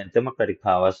powers and democratic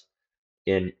powers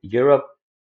in Europe.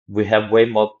 We have way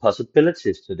more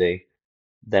possibilities today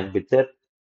than we did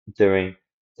during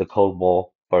the Cold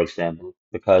War, for example,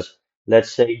 because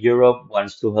let's say Europe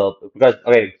wants to help, because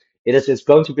okay, it's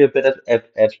going to be a bit of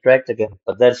abstract again,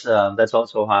 but that's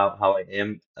also how I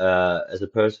am as a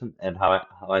person and how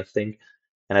I think,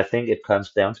 and I think it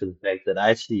comes down to the fact that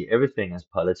I see everything as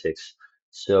politics.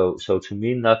 So to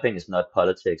me, nothing is not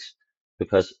politics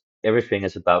because everything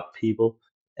is about people,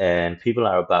 and people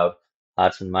are about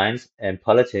hearts and minds, and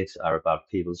politics are about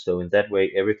people. So in that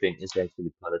way, everything is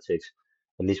actually politics,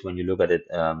 at least when you look at it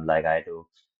like I do.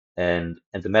 And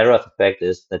the matter of the fact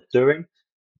is that during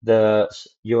the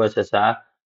USSR,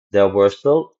 there were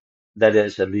still, that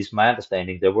is at least my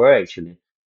understanding, there were actually,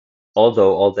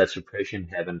 although all that suppression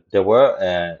happened, there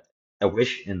were a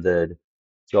wish in the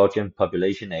Georgian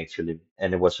population actually,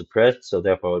 and it was suppressed. So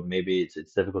therefore, maybe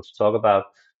it's difficult to talk about.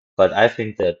 But I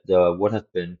think that there would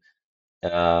have been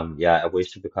yeah, a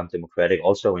wish to become democratic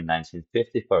also in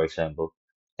 1950, for example,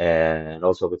 and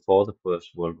also before the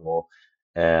First World War.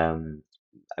 Um,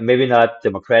 Maybe not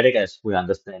democratic as we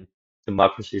understand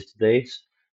democracies today,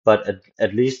 but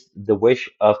at least the wish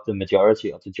of the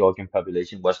majority of the Georgian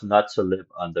population was not to live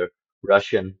under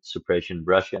Russian suppression,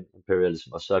 Russian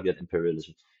imperialism, or Soviet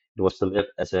imperialism. It was to live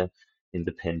as a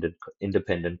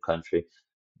independent country,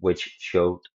 which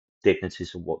showed dignity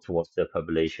towards their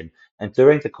population. And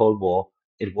during the Cold War,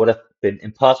 it would have been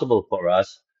impossible for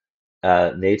us,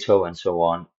 NATO and so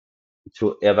on,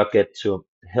 to ever get to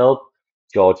help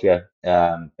Georgia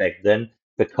back then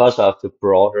because of the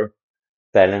broader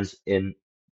balance in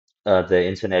the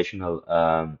international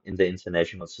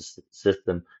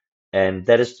system, and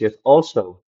that is just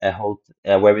also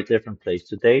a very different place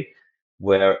today,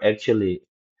 where actually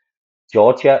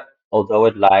Georgia, although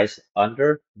it lies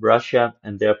under Russia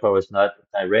and therefore is not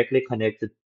directly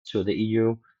connected to the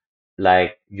EU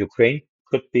like Ukraine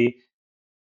could be,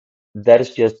 that is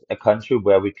just a country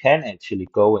where we can actually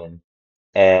go in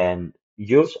and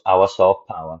use our soft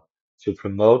power to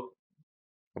promote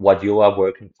what you are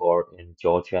working for in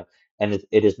Georgia. And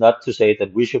it is not to say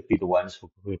that we should be the ones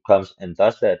who comes and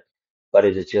does that, but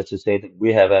it is just to say that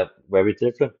we have a very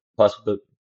different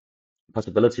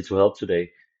possibility to help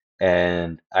today.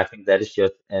 And I think that is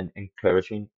just an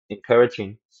encouraging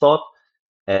thought.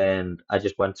 And I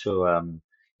just want to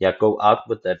yeah, go out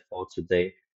with that for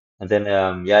today. And then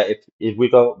yeah, if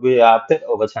we are a bit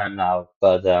over time now,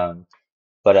 but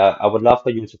I would love for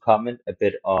you to comment a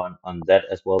bit on that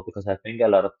as well, because I think a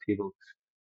lot of people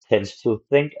tends to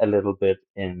think a little bit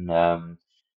in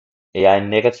yeah, in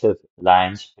negative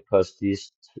lines because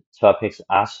these topics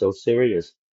are so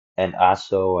serious and are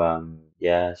so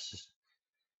yeah,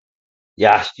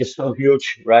 yeah, it's just so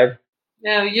huge, right?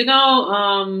 Yeah,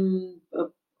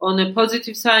 on a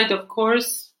positive side, of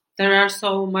course, there are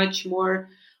so much more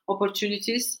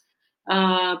opportunities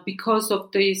because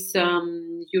of this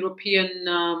European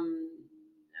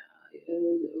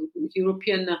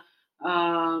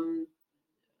um,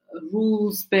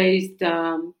 rules-based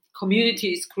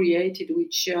community is created,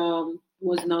 which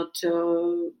was not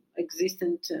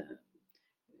existent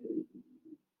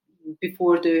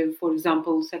before for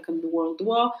example, Second World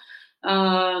War.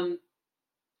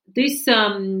 This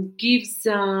gives,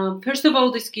 first of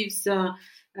all, this gives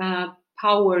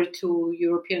power to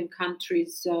European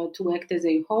countries to act as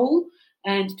a whole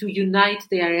and to unite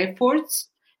their efforts.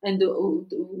 And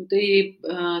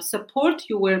the support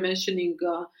you were mentioning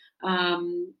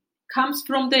comes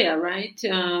from there, right?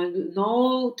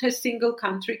 No single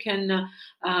country can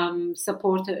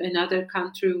support another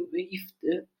country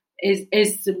if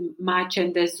as much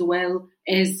and as well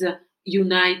as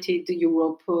united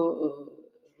Europe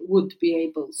would be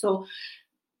able. So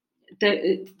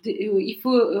if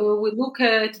we look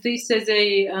at this as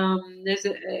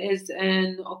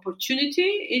an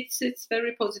opportunity, it's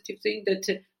very positive thing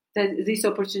that this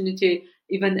opportunity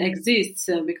even exists,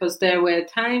 because there were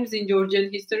times in Georgian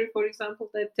history, for example,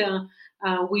 that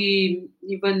we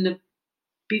even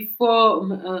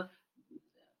before.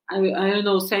 I don't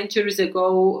know, centuries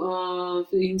ago,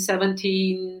 in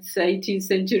 17th, 18th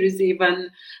centuries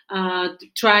even,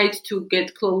 tried to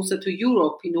get closer to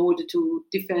Europe in order to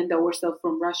defend ourselves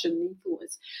from Russian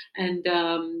influence. And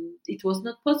it was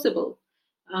not possible.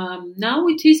 Now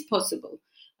it is possible.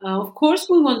 Of course,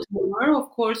 we want more.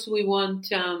 Of course, we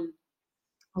want.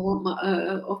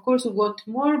 Of course, we want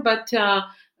more, but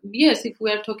yes, if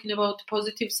we are talking about the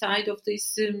positive side of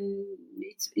this,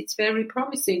 it's very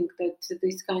promising that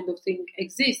this kind of thing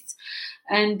exists,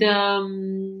 and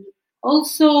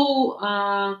also.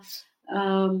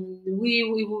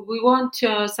 We want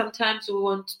sometimes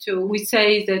we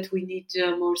say that we need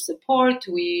more support,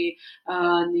 we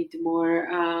need more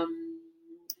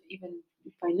even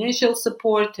financial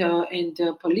support and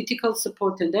political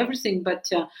support and everything, but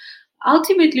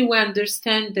ultimately we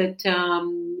understand that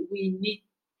we need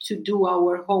to do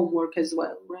our homework as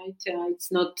well, right?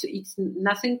 It's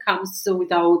nothing comes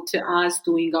without us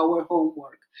doing our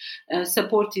homework.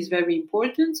 Support is very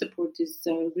important. Support is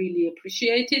really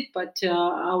appreciated, but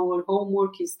our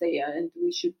homework is there, and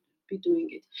we should be doing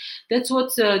it. That's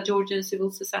what Georgian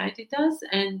civil society does,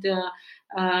 and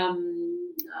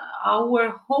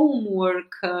our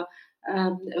homework.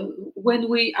 When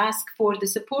we ask for the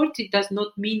support, it does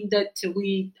not mean that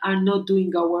we are not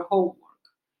doing our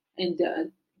homework, and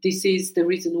this is the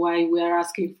reason why we are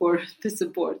asking for the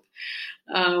support.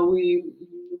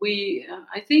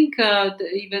 I think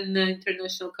even the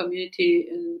international community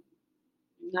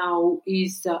now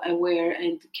is aware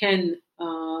and can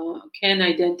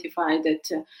identify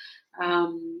that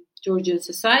Georgian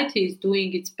society is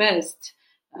doing its best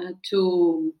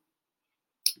to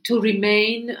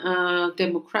remain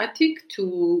democratic,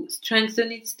 to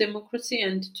strengthen its democracy,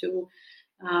 and to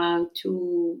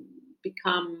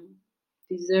become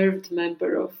deserved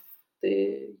member of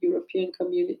the European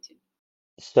community.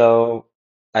 So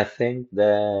I think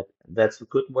that that's a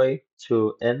good way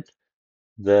to end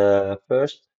the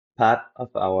first part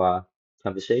of our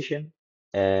conversation.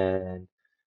 And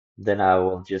then I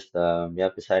will just,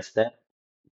 besides that,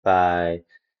 by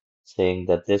saying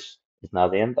that this is now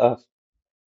the end of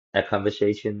a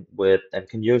conversation with, and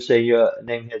can you say your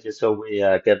name here just so we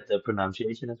get the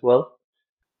pronunciation as well?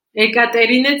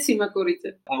 Ekaterine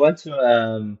Tsimakuridze. I want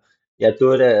to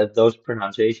do those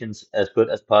pronunciations as good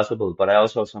as possible, but I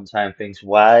also sometimes think,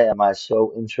 why am I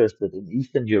so interested in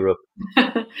Eastern Europe?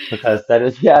 Because that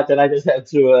is, yeah, then I just have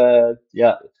to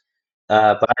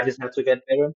but I just have to get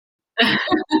better.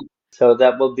 So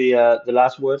that will be the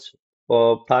last words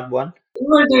for part one.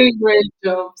 You are doing a great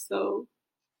job, so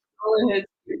go ahead.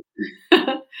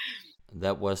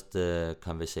 That was the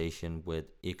conversation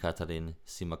with Ekaterine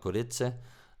Tsimakuridze.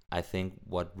 I think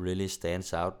what really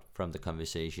stands out from the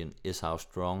conversation is how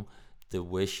strong the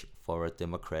wish for a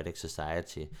democratic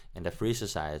society and a free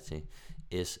society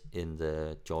is in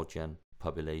the Georgian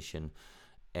population.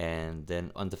 And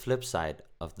then on the flip side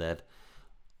of that,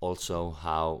 also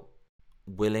how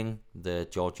willing the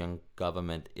Georgian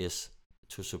government is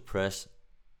to suppress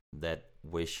that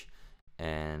wish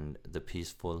and the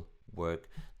peaceful work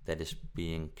that is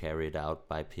being carried out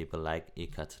by people like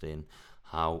Ekaterine,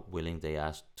 how willing they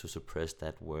are to suppress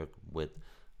that work with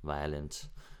violence.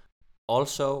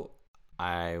 Also,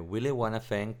 I really want to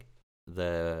thank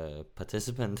the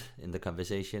participant in the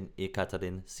conversation,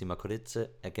 Ekaterine Tsimakuridze,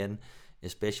 again,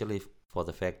 especially for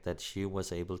the fact that she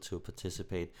was able to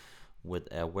participate with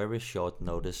a very short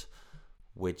notice,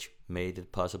 which made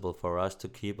it possible for us to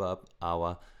keep up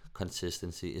our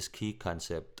consistency is key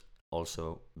concept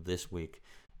also this week.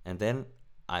 And then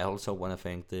I also want to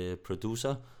thank the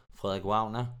producer, Frederik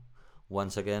Wagner,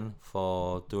 once again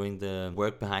for doing the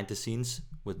work behind the scenes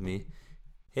with me.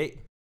 Hey,